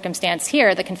the circumstance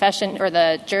here, the confession or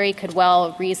the jury could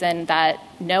well reason that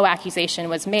no accusation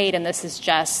was made, and this is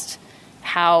just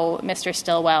how Mr.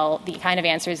 Stillwell, the kind of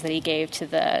answers that he gave to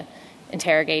the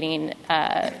interrogating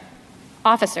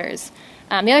officers.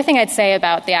 The other thing I'd say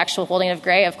about the actual holding of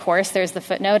Gray, of course, there's the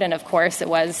footnote, and of course it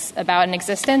was about an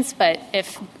existence, but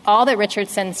if all that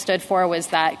Richardson stood for was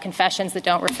that confessions that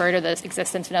don't refer to the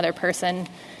existence of another person,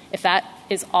 if that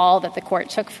is all that the court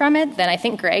took from it, then I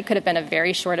think Gray could have been a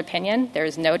very short opinion. There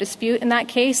is no dispute in that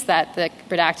case that the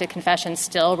redacted confession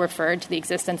still referred to the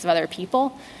existence of other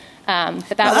people.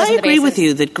 But that wasn't I agree the basis. with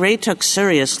you that Gray took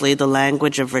seriously the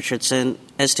language of Richardson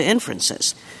as to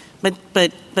inferences. But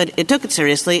it took it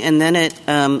seriously, and then it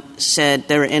said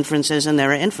there are inferences and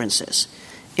there are inferences.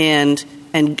 And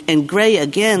Gray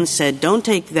again said, don't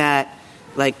take that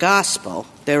like gospel.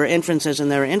 There are inferences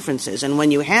and there are inferences. And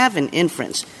when you have an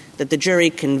inference that the jury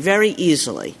can very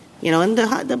easily, and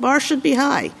the bar should be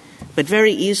high, but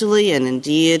very easily and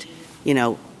indeed,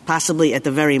 possibly at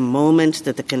the very moment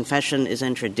that the confession is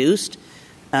introduced,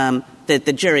 that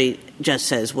the jury just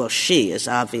says, well, she is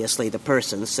obviously the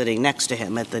person sitting next to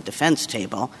him at the defense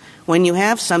table. When you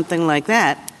have something like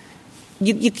that,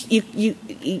 you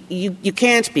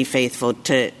can't be faithful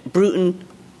to Bruton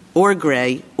or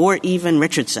Gray or even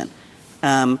Richardson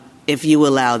if you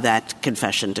allow that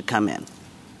confession to come in.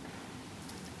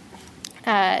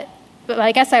 But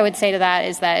I guess I would say to that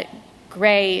is that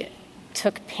Gray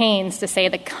took pains to say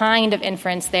the kind of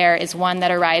inference there is one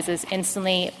that arises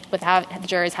instantly without the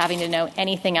jurors having to know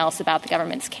anything else about the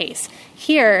government's case.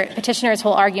 Here, petitioner's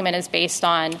whole argument is based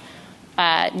on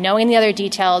knowing the other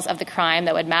details of the crime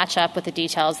that would match up with the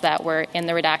details that were in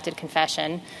the redacted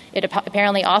confession. It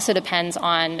apparently also depends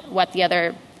on what the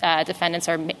other defendants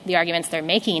are, the arguments they're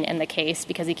making in the case,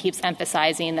 because he keeps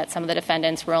emphasizing that some of the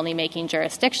defendants were only making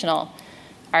jurisdictional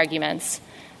arguments.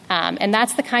 And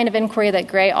that's the kind of inquiry that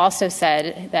Gray also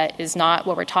said that is not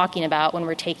what we're talking about when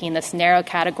we're taking this narrow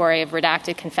category of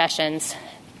redacted confessions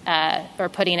or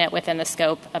putting it within the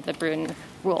scope of the Bruton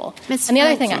rule. And the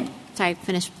other thing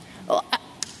finish. Well,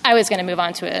 I was going to move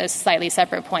on to a slightly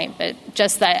separate point, but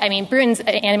just that, Bruton's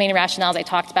animating rationales I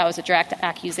talked about was a direct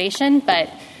accusation, but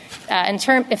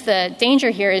if the danger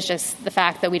here is just the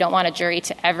fact that we don't want a jury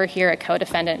to ever hear a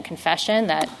co-defendant confession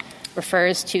that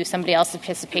refers to somebody else's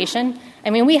participation.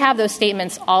 We have those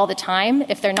statements all the time.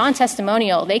 If they're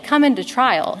non-testimonial, they come into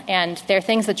trial, and they're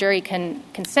things the jury can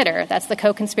consider. That's the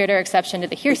co-conspirator exception to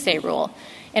the hearsay rule.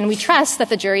 And we trust that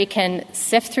the jury can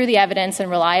sift through the evidence and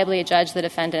reliably judge the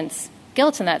defendant's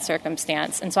guilt in that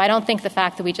circumstance. And so I don't think the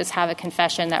fact that we just have a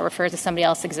confession that refers to somebody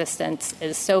else's existence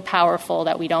is so powerful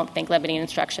that we don't think limiting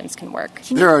instructions can work.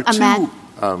 There are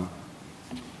two...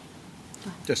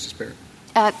 Justice Barrett.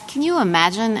 Can you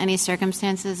imagine any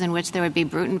circumstances in which there would be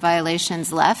Bruton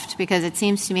violations left? Because it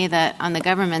seems to me that on the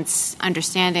government's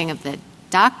understanding of the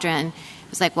doctrine, it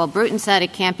was like, well, Bruton said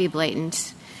it can't be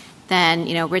blatant. Then,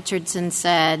 Richardson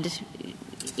said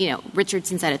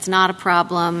it's not a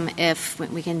problem if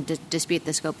we can dispute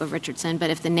the scope of Richardson, but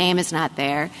if the name is not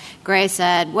there. Gray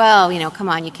said, well, come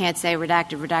on, you can't say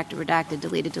redacted,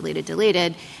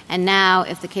 deleted. And now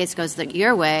if the case goes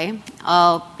your way,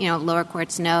 all, lower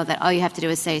courts know that all you have to do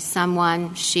is say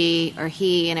someone, she or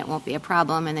he, and it won't be a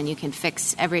problem, and then you can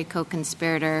fix every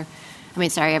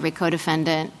every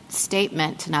co-defendant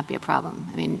statement to not be a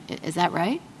problem. Is that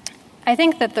right? I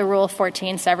think that the Rule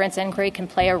 14 severance inquiry can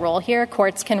play a role here.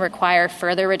 Courts can require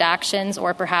further redactions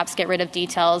or perhaps get rid of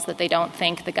details that they don't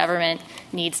think the government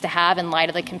needs to have in light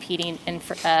of the competing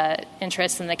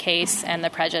interests in the case and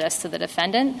the prejudice to the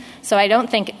defendant. So I don't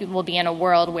think we'll be in a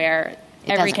world where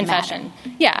every confession...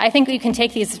 matter. Yeah, I think you can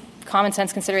take these common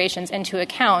sense considerations into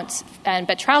account,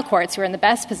 but trial courts who are in the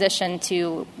best position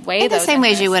to weigh those... In the same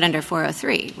way as you would under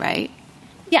 403, right?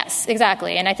 Yes,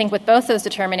 exactly. And I think with both those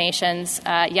determinations,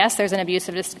 yes, there's an abuse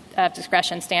of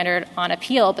discretion standard on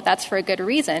appeal, but that's for a good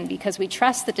reason, because we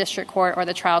trust the district court or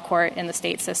the trial court in the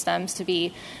state systems to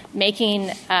be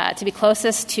to be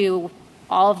closest to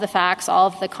all of the facts, all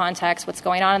of the context, what's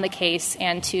going on in the case,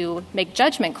 and to make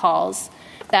judgment calls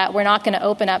that we're not going to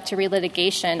open up to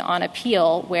relitigation on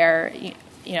appeal where,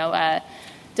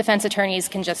 defense attorneys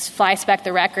can just fly-spec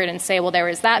the record and say, well, there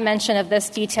was that mention of this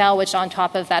detail, which on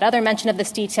top of that other mention of this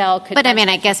detail could... But,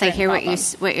 I guess I hear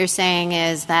what you're saying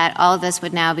is that all of this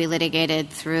would now be litigated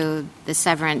through the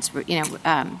severance,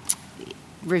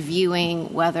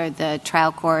 reviewing whether the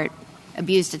trial court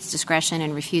abused its discretion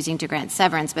in refusing to grant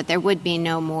severance, but there would be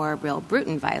no more real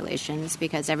Bruton violations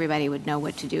because everybody would know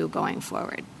what to do going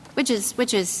forward, which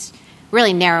is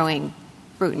really narrowing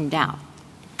Bruton down.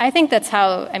 I think that's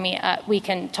how, we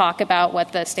can talk about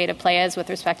what the state of play is with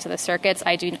respect to the circuits.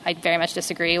 I very much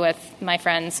disagree with my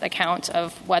friend's account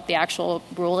of what the actual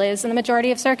rule is in the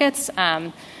majority of circuits.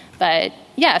 But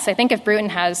yes, I think if Bruton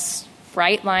has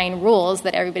bright-line rules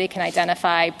that everybody can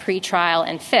identify pre-trial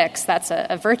and fix, that's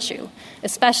a virtue,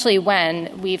 especially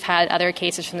when we've had other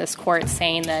cases from this court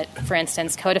saying that, for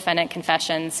instance, co-defendant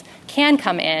confessions can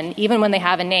come in even when they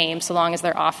have a name so long as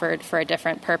they're offered for a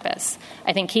different purpose.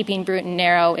 I think keeping Bruton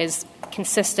narrow is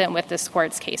consistent with this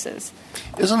court's cases.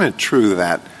 Isn't it true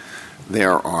that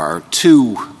there are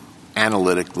two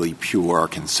analytically pure,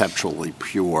 conceptually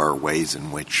pure ways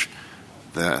in which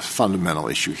the fundamental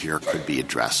issue here could be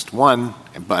addressed? One,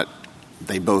 but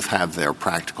they both have their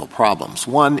practical problems.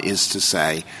 One is to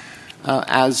say,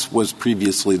 as was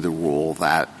previously the rule,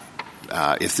 that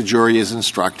if the jury is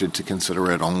instructed to consider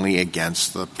it only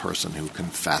against the person who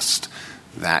confessed,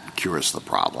 that cures the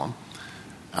problem.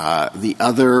 The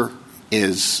other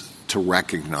is to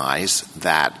recognize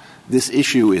that this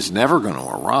issue is never going to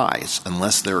arise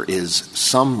unless there is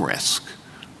some risk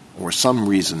or some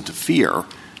reason to fear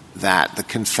that the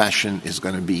confession is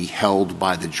going to be held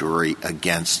by the jury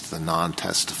against the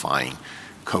non-testifying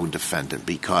co-defendant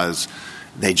because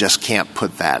they just can't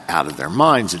put that out of their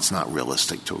minds. It's not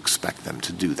realistic to expect them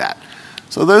to do that.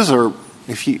 So those are,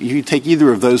 if you take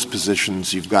either of those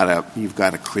positions, you've got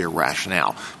a clear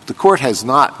rationale. But the court has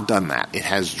not done that. It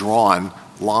has drawn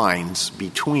lines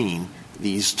between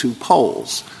these two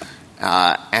poles.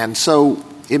 And so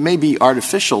it may be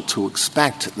artificial to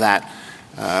expect that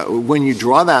when you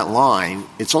draw that line,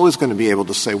 it's always going to be able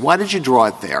to say, why did you draw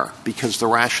it there? Because the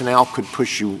rationale could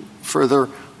push you further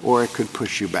or it could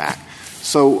push you back.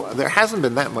 So there hasn't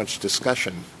been that much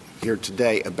discussion here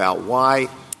today about why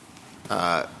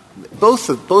both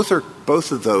of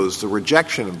those, the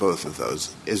rejection of both of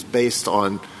those, is based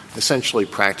on essentially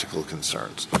practical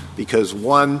concerns. Because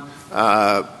one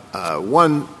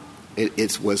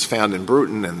it was found in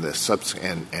Bruton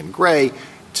and Gray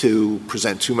to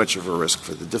present too much of a risk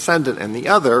for the defendant, and the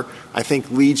other, I think,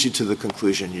 leads you to the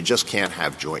conclusion you just can't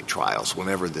have joint trials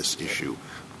whenever this issue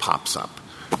pops up.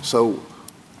 So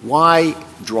why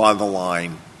draw the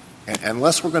line? And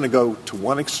unless we're going to go to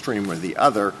one extreme or the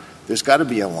other, there's got to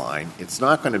be a line. It's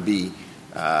not going to be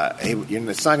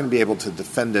it's not going to be able to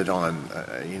defend it on,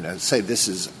 say this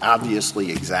is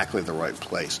obviously exactly the right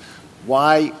place.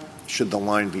 Why should the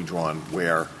line be drawn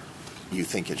where you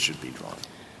think it should be drawn?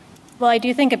 Well, I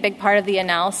do think a big part of the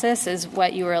analysis is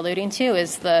what you were alluding to,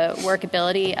 is the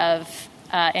workability of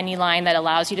any line that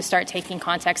allows you to start taking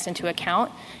context into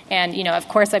account. And, of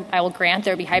course, I will grant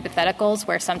there will be hypotheticals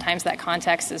where sometimes that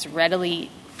context is readily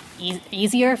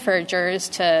easier for jurors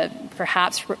to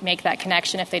perhaps make that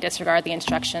connection if they disregard the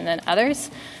instruction than others.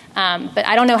 But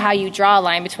I don't know how you draw a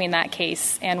line between that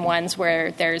case and ones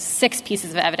where there's 6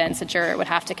 pieces of evidence a juror would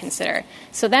have to consider.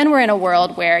 So then we're in a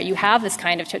world where you have this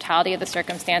kind of totality of the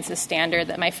circumstances standard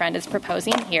that my friend is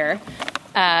proposing here,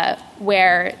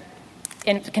 where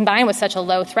combined with such a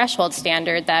low threshold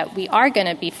standard that we are going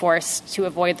to be forced to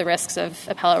avoid the risks of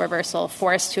appellate reversal,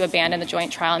 forced to abandon the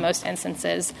joint trial in most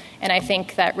instances. And I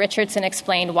think that Richardson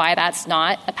explained why that's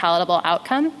not a palatable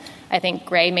outcome. I think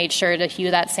Gray made sure to hew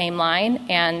that same line,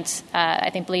 and I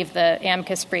believe the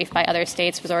amicus brief by other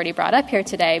states was already brought up here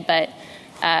today, but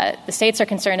the states are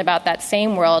concerned about that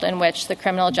same world in which the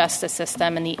criminal justice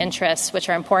system and the interests, which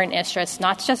are important interests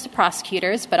not just to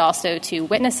prosecutors but also to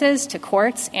witnesses, to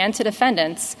courts, and to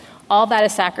defendants, all that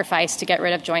is sacrificed to get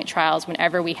rid of joint trials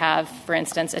whenever we have, for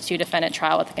instance, a 2-defendant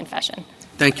trial with a confession.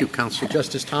 Thank you, Counsel.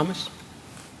 Justice Thomas?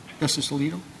 Justice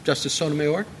Alito? Justice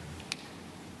Sotomayor?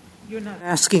 You're not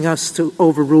asking us to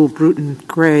overrule Bruton,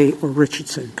 Gray, or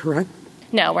Richardson, correct?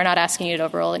 No, we're not asking you to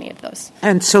overrule any of those.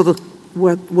 And so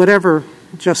whatever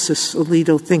Justice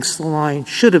Alito thinks the line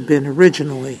should have been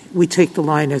originally, we take the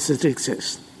line as it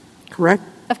exists, correct?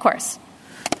 Of course.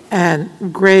 And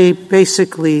Gray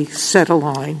basically set a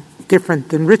line different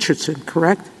than Richardson,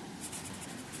 correct?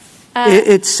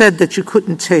 It said that you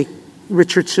couldn't take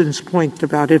Richardson's point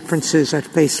about inferences at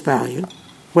face value.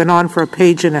 Went on for a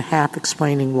page and a half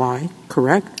explaining why,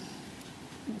 correct?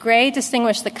 Gray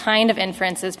distinguished the kind of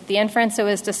inferences, but the inference it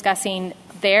was discussing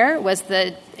there was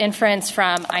the inference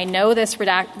from, I know this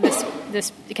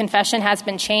confession has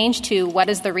been changed, to what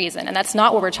is the reason? And that's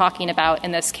not what we're talking about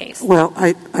in this case. Well,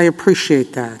 I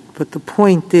appreciate that. But the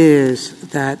point is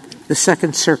that the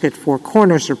Second Circuit Four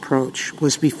Corners approach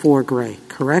was before Gray,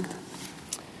 correct?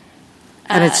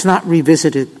 And it's not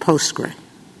revisited post-Gray.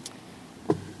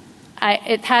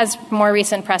 It has more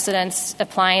recent precedents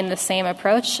applying the same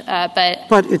approach,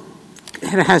 but it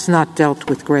has not dealt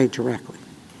with Gray directly.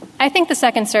 I think the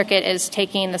Second Circuit is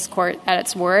taking this court at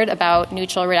its word about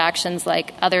neutral redactions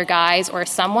like other guys or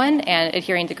someone and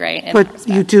adhering to Gray. But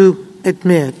you do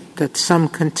admit that some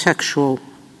contextual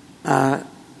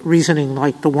reasoning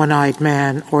like the one-eyed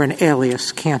man or an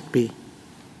alias can't be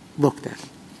looked at.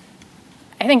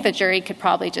 I think the jury could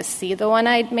probably just see the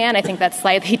one-eyed man. I think that's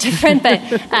slightly different. But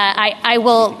I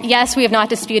will, yes, we have not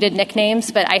disputed nicknames,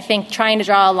 but I think trying to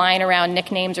draw a line around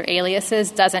nicknames or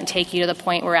aliases doesn't take you to the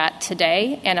point we're at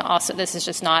today. And also, this is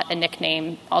just not a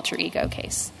nickname alter ego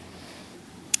case.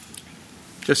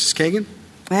 Justice Kagan?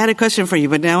 I had a question for you,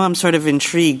 but now I'm sort of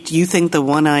intrigued. Do you think the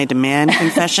one-eyed man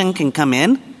confession can come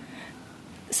in?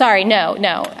 Sorry, no.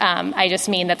 I just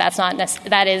mean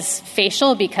that is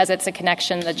facial because it's a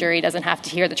connection. The jury doesn't have to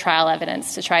hear the trial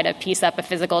evidence to try to piece up a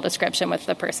physical description with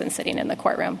the person sitting in the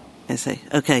courtroom. I see.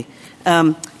 Okay.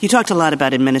 You talked a lot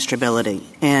about administrability,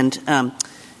 and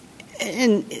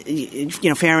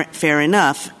fair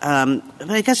enough.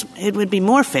 But I guess it would be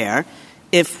more fair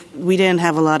if we didn't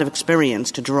have a lot of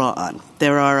experience to draw on.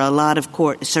 There are a lot of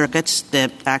court circuits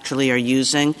that actually are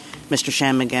using Mr.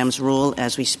 Shanmugam's rule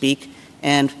as we speak.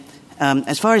 And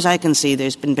as far as I can see,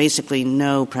 there's been basically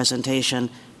no presentation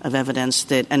of evidence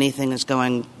that anything is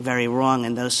going very wrong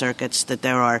in those circuits, that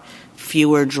there are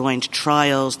fewer joint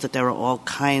trials, that there are all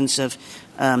kinds of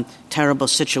terrible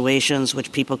situations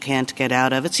which people can't get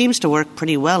out of. It seems to work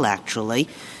pretty well, actually,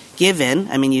 given,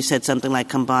 you said something like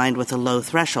combined with a low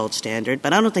threshold standard,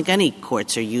 but I don't think any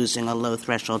courts are using a low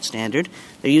threshold standard.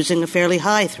 They're using a fairly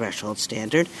high threshold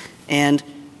standard, and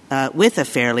with a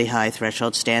fairly high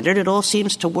threshold standard, it all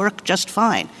seems to work just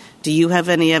fine. Do you have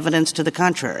any evidence to the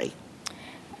contrary?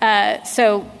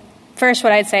 So first,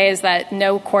 what I'd say is that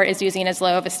no court is using as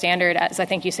low of a standard as I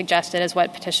think you suggested as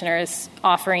what petitioner is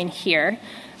offering here.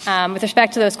 With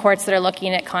respect to those courts that are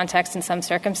looking at context in some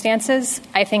circumstances,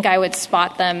 I think I would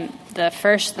spot them the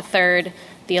first, the third,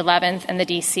 the 11th, and the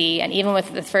D.C. And even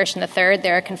with the first and the third,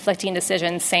 there are conflicting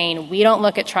decisions saying we don't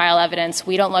look at trial evidence,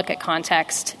 we don't look at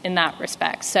context in that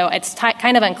respect. So it's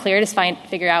kind of unclear to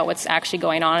figure out what's actually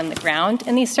going on in the ground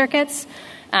in these circuits.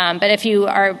 But if you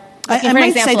are I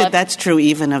might say that that's true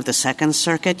even of the Second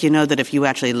Circuit. You know that if you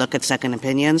actually look at second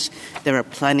opinions, there are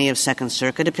plenty of Second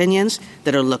Circuit opinions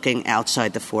that are looking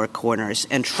outside the four corners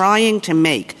and trying to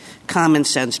make common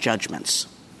sense judgments.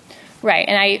 Right,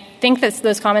 and I think that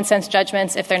those common sense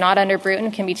judgments, if they're not under Bruton,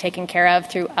 can be taken care of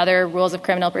through other rules of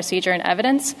criminal procedure and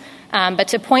evidence. But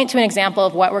to point to an example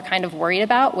of what we're kind of worried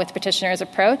about with petitioner's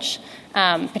approach,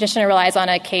 petitioner relies on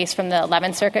a case from the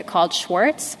 11th Circuit called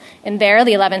Schwartz. And there,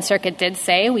 the 11th Circuit did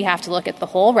say we have to look at the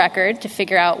whole record to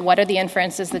figure out what are the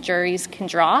inferences the juries can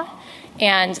draw.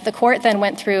 And the court then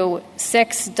went through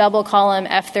 6 double-column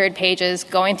F3rd pages,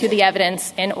 going through the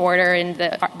evidence in order and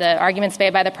the arguments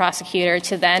made by the prosecutor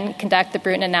to then conduct the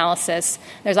Bruton analysis.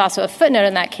 There's also a footnote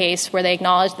in that case where they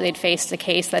acknowledged that they'd faced a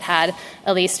case that had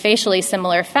at least facially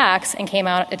similar facts and came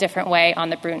out a different way on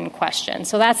the Bruton question.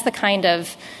 So that's the kind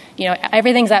of,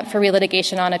 everything's up for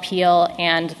relitigation on appeal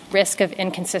and risk of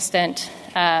inconsistent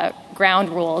ground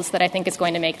rules that I think is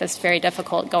going to make this very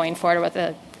difficult going forward with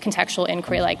a contextual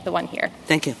inquiry like the one here.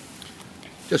 Thank you.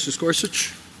 Justice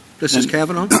Gorsuch? Justice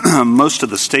Kavanaugh? Most of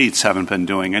the states haven't been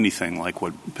doing anything like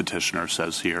what petitioner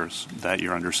says here. Is that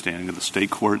your understanding of the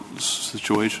state court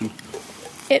situation?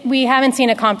 We haven't seen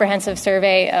a comprehensive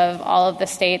survey of all of the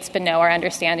states, but no, our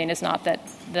understanding is not that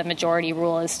the majority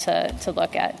rule is to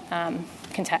look at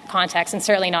context, and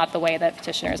certainly not the way that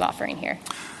petitioner is offering here.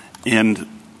 And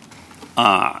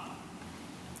I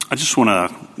just want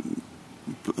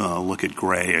to look at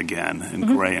Gray again, and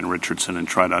Gray and Richardson, and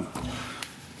try to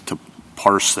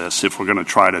parse this. If we're going to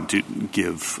try to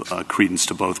give credence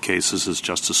to both cases, as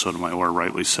Justice Sotomayor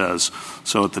rightly says.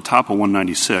 So at the top of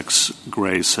 196,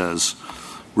 Gray says,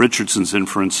 Richardson's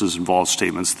inferences involve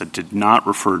statements that did not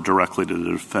refer directly to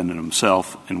the defendant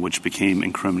himself and which became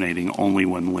incriminating only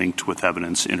when linked with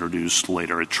evidence introduced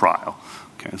later at trial.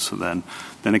 Okay, so then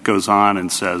it goes on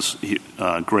and says,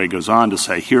 Gray goes on to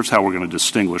say, here's how we're going to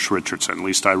distinguish Richardson. At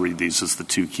least I read these as the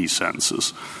 2 key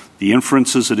sentences. The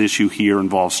inferences at issue here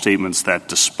involve statements that,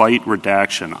 despite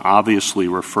redaction, obviously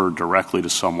refer directly to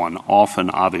someone, often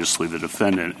obviously the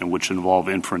defendant, and which involve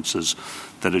inferences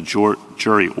that a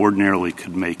jury ordinarily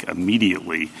could make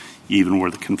immediately, even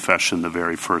were the confession the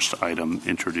very first item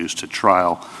introduced at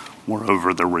trial.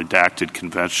 Moreover, the redacted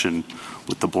confession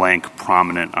with the blank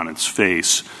prominent on its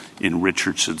face, in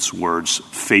Richardson's words,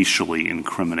 facially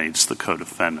incriminates the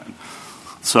co-defendant.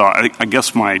 So I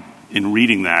guess in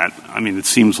reading that, it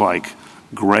seems like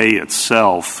Gray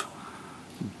itself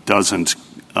doesn't,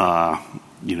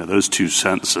 those two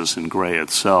sentences in Gray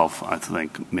itself, I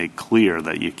think, make clear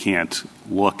that you can't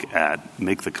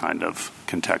make the kind of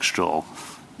contextual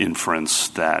inference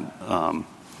that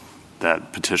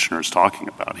that petitioner is talking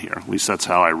about here. At least that's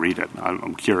how I read it.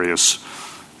 I'm curious,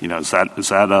 is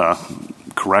that a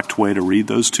correct way to read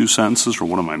those two sentences, or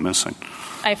what am I missing?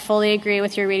 I fully agree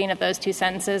with your reading of those two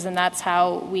sentences, and that's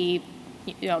how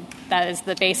that is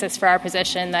the basis for our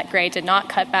position that Gray did not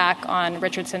cut back on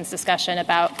Richardson's discussion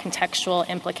about contextual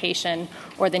implication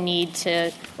or the need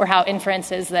to, or how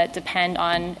inferences that depend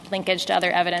on linkage to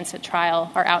other evidence at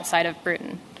trial are outside of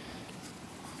Bruton.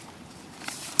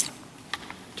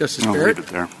 Justice I'll Barrett? leave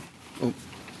it there.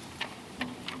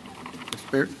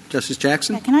 Justice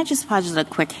Jackson? Can I just posit a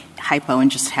quick hypo and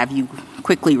just have you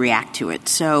quickly react to it?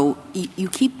 So you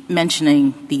keep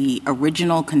mentioning the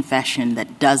original confession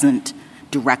that doesn't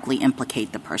directly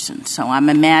implicate the person. So I'm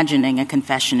imagining a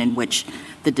confession in which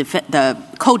the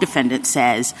co-defendant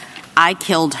says, I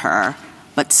killed her,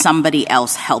 but somebody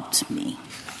else helped me.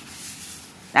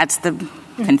 That's the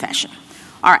confession.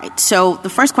 All right. So the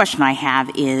first question I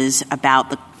have is about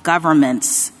the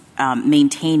government's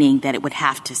maintaining that it would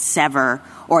have to sever,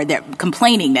 or they're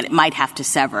complaining that it might have to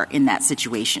sever in that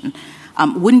situation.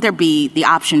 Wouldn't there be the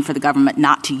option for the government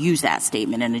not to use that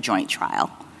statement in a joint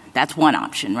trial? That's one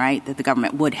option, right, that the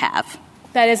government would have.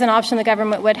 That is an option the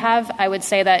government would have. I would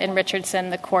say that in Richardson,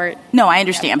 the court... No, I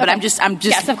understand, but I'm just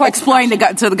yes, exploring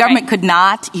so the government could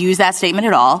not use that statement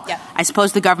at all. Yeah. I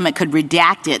suppose the government could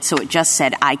redact it so it just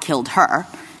said, I killed her,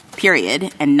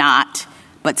 period, and not,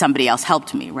 but somebody else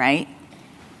helped me, right?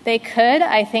 They could.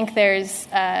 I think there's,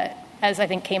 as I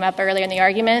think came up earlier in the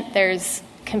argument, there's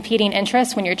competing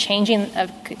interests when you're changing a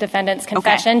defendant's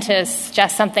confession to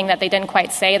suggest something that they didn't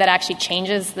quite say that actually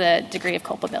changes the degree of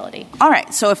culpability. All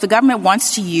right. So if the government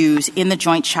wants to use in the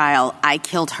joint trial, I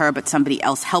killed her, but somebody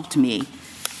else helped me,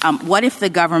 what if the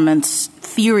government's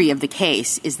theory of the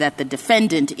case is that the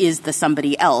defendant is the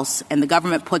somebody else and the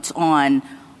government puts on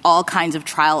all kinds of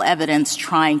trial evidence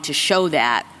trying to show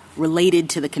that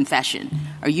related to the confession?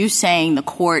 Are you saying the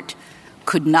court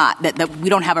could not, that we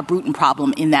don't have a Bruton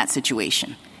problem in that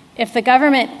situation? If the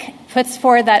government puts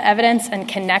forward that evidence and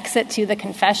connects it to the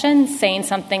confession, saying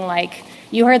something like,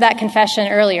 you heard that confession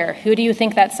earlier, who do you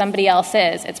think that somebody else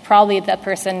is? It's probably the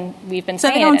person we've been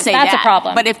saying. So they don't say that's that. A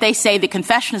problem. But if they say the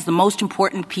confession is the most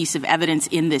important piece of evidence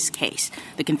in this case,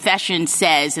 the confession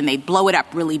says, and they blow it up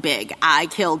really big, I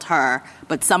killed her,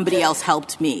 but somebody else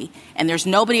helped me, and there's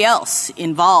nobody else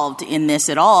involved in this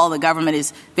at all. The government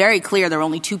is very clear there are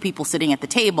only two people sitting at the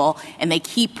table, and they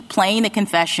keep playing the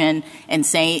confession and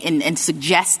saying and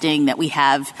suggesting that we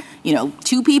have,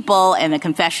 two people and a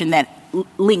confession that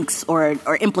links or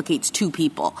implicates two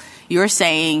people. You're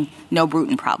saying no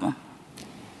Bruton problem.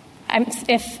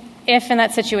 If in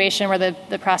that situation where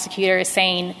the prosecutor is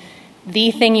saying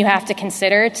the thing you have to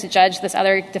consider to judge this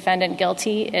other defendant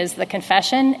guilty is the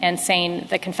confession, and saying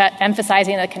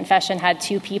emphasizing the confession had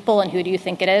two people and who do you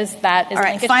think it is, that is all a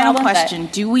right. linkage Final problem. question: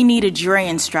 do we need a jury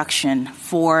instruction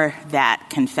for that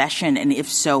confession, and if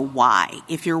so, why?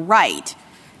 If you're right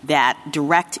that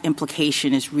direct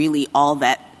implication is really all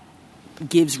that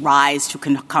gives rise to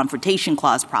a confrontation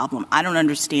clause problem, I don't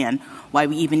understand why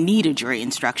we even need a jury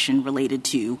instruction related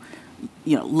to,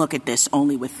 look at this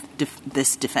only with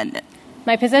this defendant.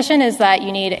 My position is that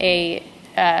you need a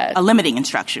limiting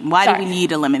instruction. Why do we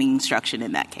need a limiting instruction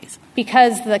in that case?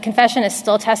 Because the confession is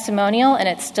still testimonial and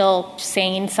it's still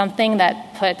saying something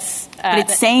that puts... but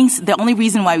it's saying the only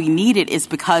reason why we need it is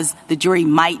because the jury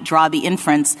might draw the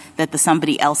inference that the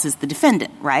somebody else is the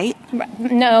defendant, right?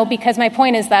 No, because my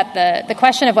point is that the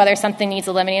question of whether something needs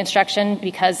a limiting instruction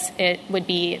because it would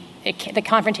be... the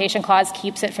confrontation clause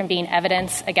keeps it from being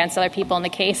evidence against other people in the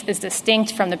case is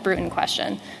distinct from the Bruton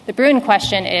question. The Bruton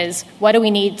question is, what do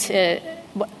we need to...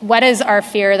 what is our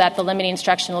fear that the limiting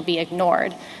instruction will be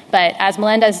ignored? But as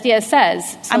Melendez-Diaz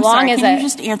says, can you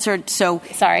just answer? So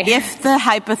if the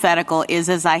hypothetical is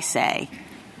as I say,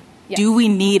 yes. Do we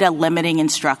need a limiting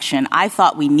instruction? I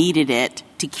thought we needed it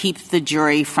to keep the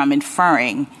jury from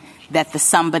inferring that the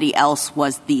somebody else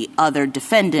was the other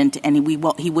defendant, and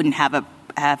he wouldn't have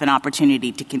an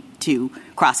opportunity to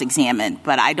cross-examine.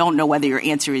 But I don't know whether your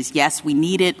answer is yes, we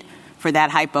need it for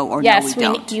that hypo, or no, we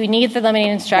don't. Yes, you need the limiting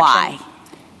instruction. Why?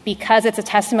 Because it's a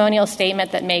testimonial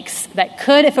statement that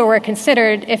could, if it were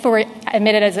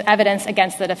admitted as evidence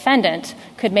against the defendant,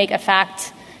 could make a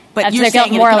fact but you're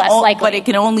saying more or less likely. But it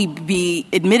can only be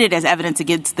admitted as evidence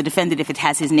against the defendant if it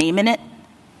has his name in it?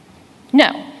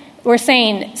 No. We're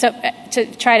saying, so to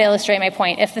try to illustrate my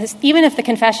point, even if the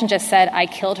confession just said, I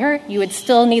killed her, you would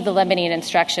still need the limiting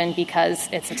instruction because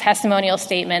it's a testimonial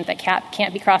statement that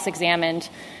can't be cross-examined,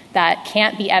 that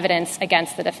can't be evidence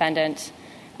against the defendant,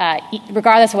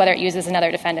 regardless of whether it uses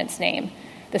another defendant's name.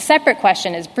 The separate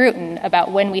question is Bruton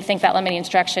about when we think that limiting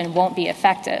instruction won't be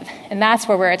effective. And that's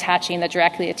where we're attaching the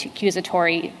directly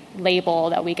accusatory label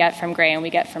that we get from Gray and we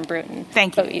get from Bruton.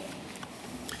 Thank you.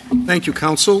 Thank you,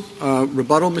 counsel.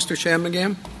 Rebuttal, Mr.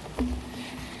 Shanmugam?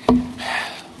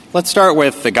 Let's start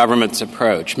with the government's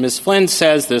approach. Ms. Flynn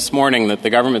says this morning that the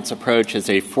government's approach is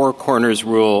a four corners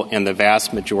rule in the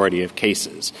vast majority of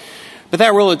cases. But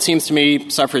that rule, it seems to me,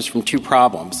 suffers from two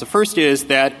problems. The first is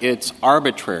that it's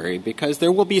arbitrary because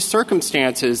there will be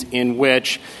circumstances in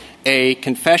which a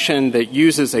confession that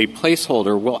uses a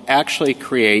placeholder will actually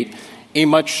create a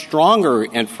much stronger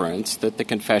inference that the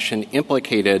confession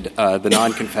implicated the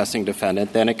non-confessing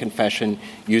defendant than a confession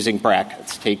using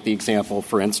brackets. Take the example,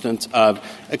 for instance, of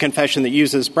a confession that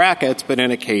uses brackets, but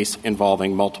in a case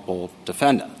involving multiple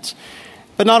defendants.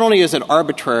 But not only is it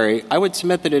arbitrary, I would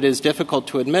submit that it is difficult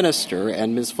to administer,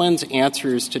 and Ms. Flynn's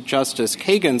answers to Justice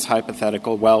Kagan's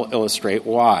hypothetical well illustrate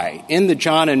why. In the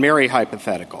John and Mary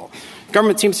hypothetical, the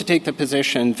government seems to take the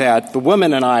position that the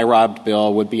woman and I robbed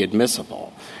Bill would be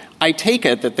admissible. I take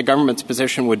it that the government's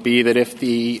position would be that if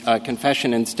the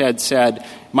confession instead said,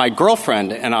 my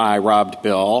girlfriend and I robbed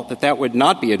Bill, that would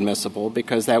not be admissible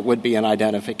because that would be an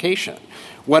identification.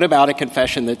 What about a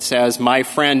confession that says, my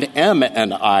friend M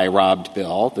and I robbed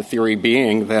Bill, the theory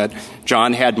being that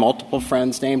John had multiple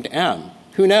friends named M?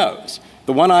 Who knows?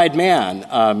 The one-eyed man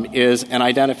is an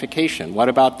identification. What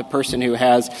about the person who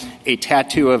has a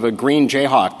tattoo of a green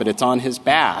Jayhawk, but it's on his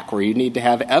back, where you need to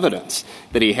have evidence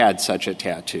that he had such a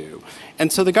tattoo?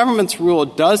 And so the government's rule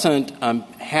doesn't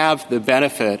have the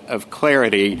benefit of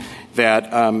clarity that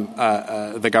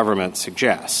the government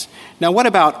suggests. Now, what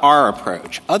about our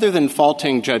approach? Other than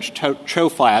faulting Judge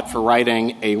Choflat for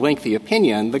writing a lengthy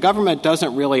opinion, the government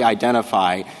doesn't really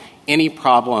identify any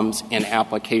problems in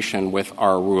application with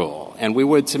our rule. And we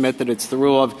would submit that it's the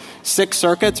rule of 6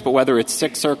 circuits, but whether it's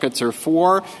 6 circuits or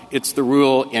 4, it's the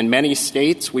rule in many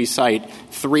states. We cite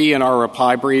 3 in our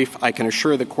reply brief. I can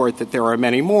assure the Court that there are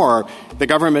many more. The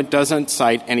government doesn't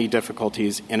cite any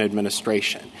difficulties in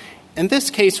administration. And this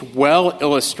case well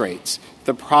illustrates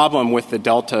the problem with the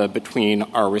delta between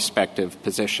our respective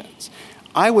positions.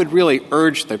 I would really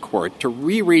urge the Court to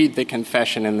reread the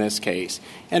confession in this case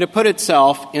and to put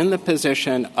itself in the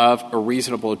position of a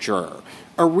reasonable juror.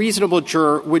 A reasonable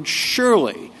juror would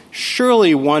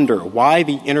surely wonder why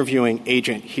the interviewing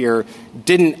agent here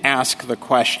didn't ask the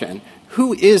question,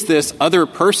 who is this other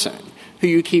person who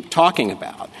you keep talking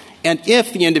about? And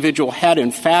if the individual had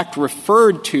in fact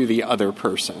referred to the other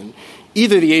person,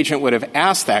 either the agent would have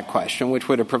asked that question, which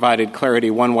would have provided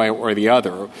clarity one way or the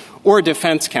other, or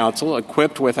defense counsel,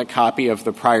 equipped with a copy of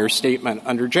the prior statement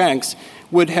under Jenks,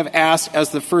 would have asked as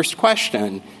the first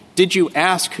question, did you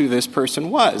ask who this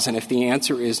person was? And if the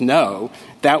answer is no,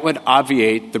 that would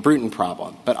obviate the Bruton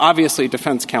problem. But obviously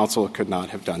defense counsel could not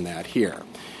have done that here.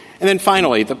 And then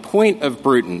finally, the point of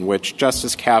Bruton, which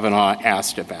Justice Kavanaugh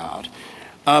asked about.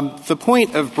 The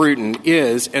point of Bruton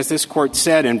is, as this Court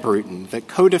said in Bruton, that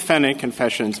co-defendant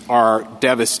confessions are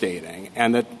devastating,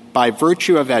 and that by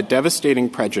virtue of that devastating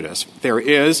prejudice, there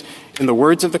is, in the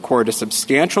words of the Court, a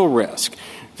substantial risk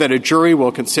that a jury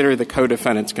will consider the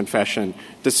co-defendant's confession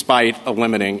despite a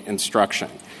limiting instruction.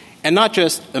 And not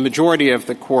just a majority of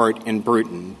the Court in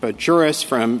Bruton, but jurists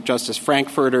from Justice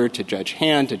Frankfurter to Judge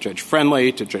Hand to Judge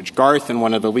Friendly to Judge Garth in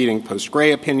one of the leading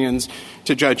post-Gray opinions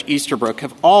to Judge Easterbrook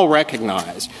have all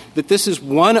recognized that this is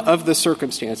one of the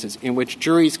circumstances in which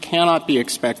juries cannot be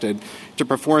expected to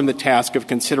perform the task of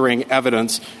considering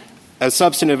evidence as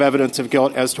substantive evidence of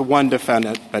guilt as to one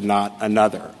defendant but not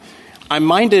another. I'm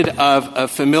minded of a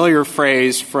familiar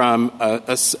phrase from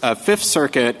a Fifth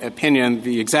Circuit opinion,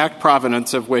 the exact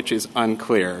provenance of which is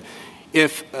unclear.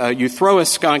 If you throw a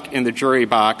skunk in the jury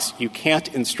box, you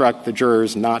can't instruct the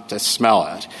jurors not to smell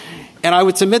it. And I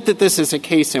would submit that this is a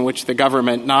case in which the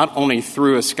government not only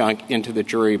threw a skunk into the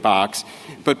jury box,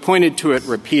 but pointed to it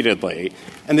repeatedly,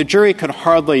 and the jury could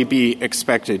hardly be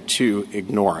expected to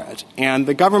ignore it. And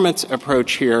the government's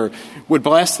approach here would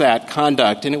bless that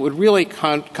conduct, and it would really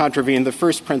contravene the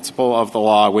first principle of the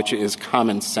law, which is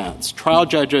common sense. Trial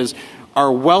judges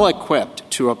are well equipped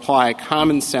to apply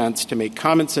common sense, to make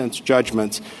common sense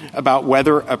judgments about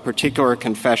whether a particular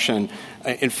confession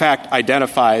in fact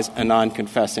identifies a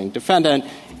non-confessing defendant.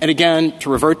 And again, to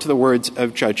revert to the words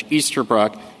of Judge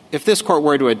Easterbrook, if this Court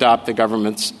were to adopt the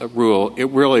government's rule, it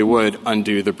really would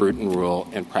undo the Bruton rule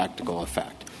in practical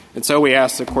effect. And so we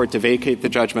ask the court to vacate the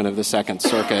judgment of the Second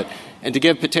Circuit and to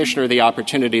give petitioner the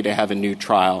opportunity to have a new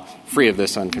trial free of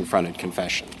this unconfronted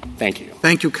confession. Thank you.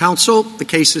 Thank you, counsel. The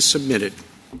case is submitted.